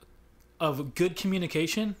of good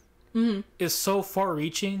communication is so far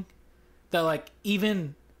reaching that, like,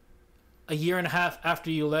 even a year and a half after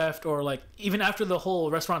you left, or like even after the whole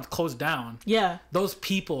restaurant closed down, yeah, those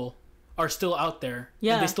people are still out there.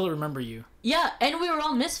 Yeah. And they still remember you. Yeah, and we were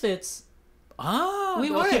all misfits. Ah,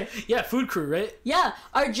 we were. Yeah, food crew, right? Yeah,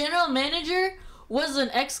 our general manager was an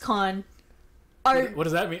ex-con. What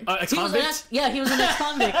does that mean? Ex-convict? He was an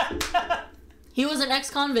ex-convict. He was an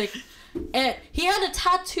ex-convict. And he had a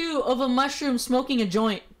tattoo of a mushroom smoking a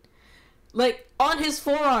joint, like, on his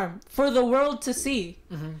forearm for the world to see.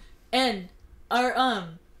 Mm-hmm. And our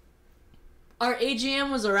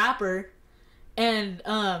AGM was a rapper, and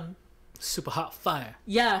super hot fire.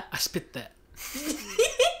 Yeah. I spit that.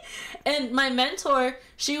 And my mentor,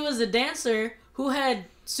 she was a dancer who has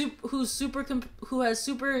super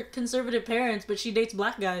conservative parents, but she dates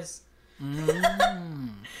black guys.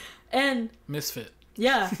 And misfit.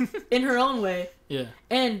 Yeah, in her own way. Yeah.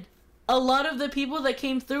 And a lot of the people that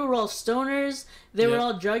came through were all stoners. They were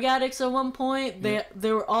all drug addicts at one point.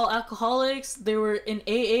 They were all alcoholics. They were in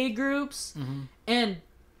AA groups. Mm-hmm.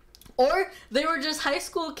 Or they were just high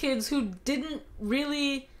school kids who didn't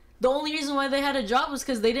really... The only reason why they had a job was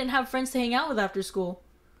because they didn't have friends to hang out with after school.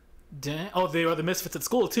 Damn. Oh, they were the misfits at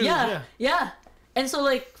school, too. Yeah. And so,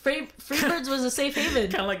 like, Freebirds was a safe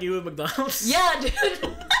haven. Kind of like you with McDonald's. Yeah,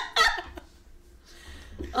 dude.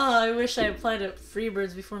 Oh, I wish I applied at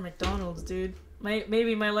Freebirds before McDonald's, dude.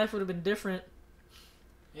 Maybe my life would have been different.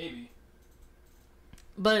 Maybe.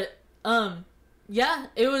 But, yeah,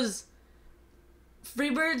 it was...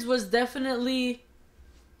 Freebirds was definitely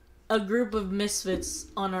a group of misfits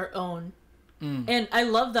on our own. And I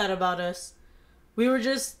love that about us. We were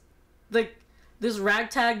just, like, this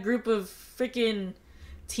ragtag group of freaking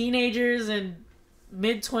teenagers and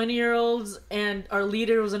mid-20-year-olds, and our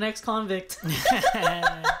leader was an ex-convict.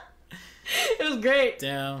 It was great.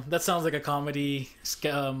 Damn, that sounds like a comedy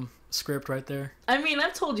script right there. I mean,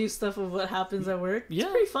 I've told you stuff of what happens at work. Yeah.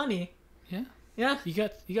 It's pretty funny. Yeah. Yeah. You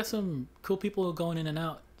got some cool people going in and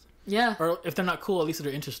out. Yeah. Or if they're not cool, at least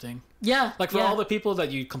they're interesting. Yeah. Like, for all the people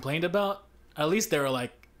that you complained about, at least they were,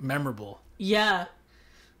 like, memorable. Yeah.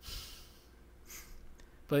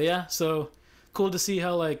 But yeah, so cool to see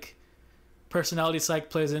how, like, personality psych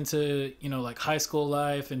plays into, you know, like, high school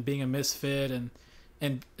life and being a misfit,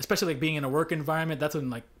 and especially, like, being in a work environment. That's when,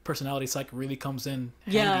 like, personality psych really comes in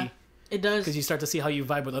handy. Yeah, it does. Because you start to see how you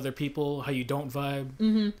vibe with other people, how you don't vibe.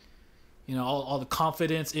 Mm-hmm. You know, all the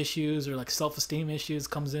confidence issues or, like, self-esteem issues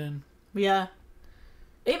comes in. Yeah.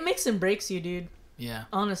 It makes and breaks you, dude. Yeah.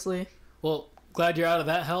 Honestly. Well, glad you're out of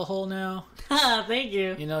that hellhole now. Thank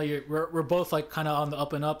you. You know, we're both, like, kind of on the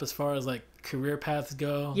up and up as far as, like, career paths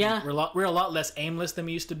go. Yeah. We're a lot less aimless than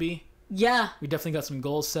we used to be. Yeah. We definitely got some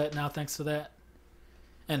goals set now thanks to that.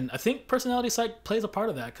 And I think personality psych plays a part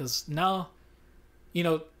of that, because now, you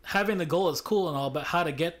know, having the goal is cool and all, but how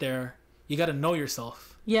to get there, you got to know yourself.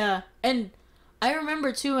 Yeah. And I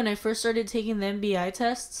remember too when I first started taking the MBI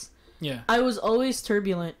tests. Yeah. I was always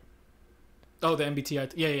turbulent. Oh, the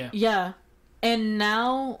MBTI. Yeah. Yeah. And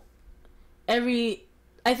now, I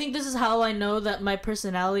think this is how I know that my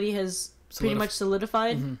personality has pretty much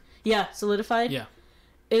solidified. Mm-hmm. Yeah, solidified. Yeah.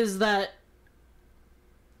 Is that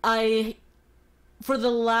for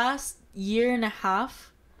the last year and a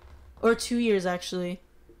half, or 2 years actually,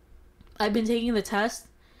 I've been taking the test,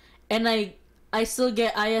 and I still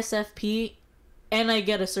get ISFP, and I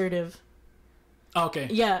get assertive. Okay.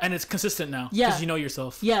 Yeah. And it's consistent now. Yeah. Because you know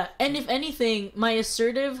yourself. Yeah. And if anything, my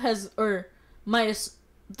assertive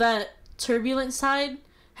that turbulent side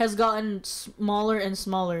has gotten smaller and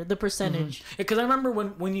smaller, the percentage. Because I remember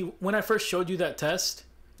when I first showed you that test,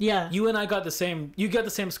 yeah, you and I got you got the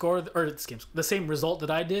same score, or the same result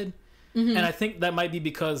that I did. And I think that might be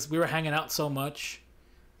because we were hanging out so much.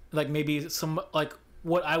 Like maybe like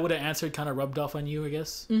what I would have answered kind of rubbed off on you, I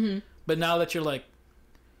guess. But now that you're like,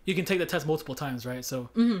 you can take the test multiple times, right? So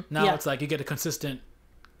now it's like you get a consistent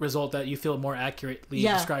result that you feel more accurately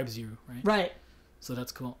describes you, right? Right. So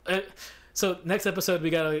that's cool. So next episode we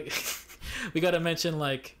gotta mention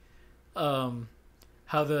like how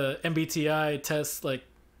the MBTI test like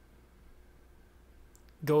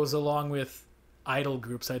goes along with idol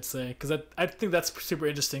groups, I'd say, because I think that's super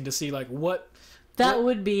interesting to see like what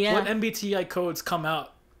MBTI codes come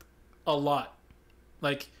out a lot.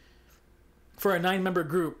 Like for a 9-member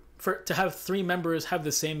group, to have 3 members have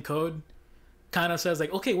the same code kind of says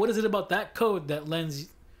like, okay, what is it about that code that lends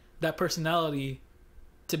that personality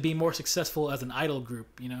to be more successful as an idol group,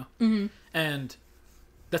 you know? And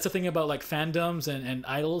that's the thing about like fandoms and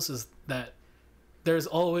idols, is that there's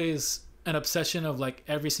always an obsession of like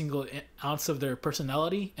every single ounce of their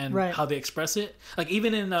personality and how they express it. Like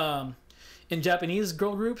even in Japanese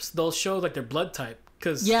girl groups, they'll show like their blood type,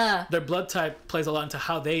 because their blood type plays a lot into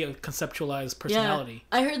how they conceptualize personality.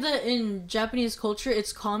 I heard that in Japanese culture,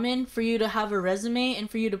 it's common for you to have a resume and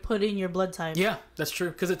for you to put in your blood type. Yeah, that's true,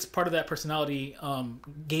 because it's part of that personality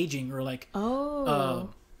gauging, or like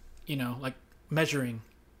you know, like measuring.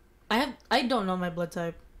 I don't know my blood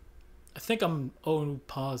type. I think I'm O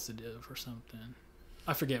positive or something.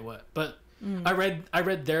 I forget what, but I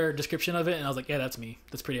read their description of it, and I was like, yeah, that's me.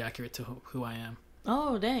 That's pretty accurate to who I am.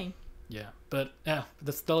 Oh, dang. Yeah, but yeah,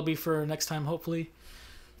 that'll be for next time, hopefully.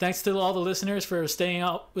 Thanks to all the listeners for staying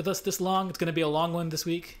out with us this long. It's going to be a long one this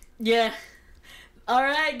week. Yeah. All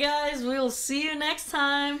right, guys. We'll see you next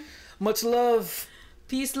time. Much love.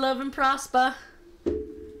 Peace, love, and prosper.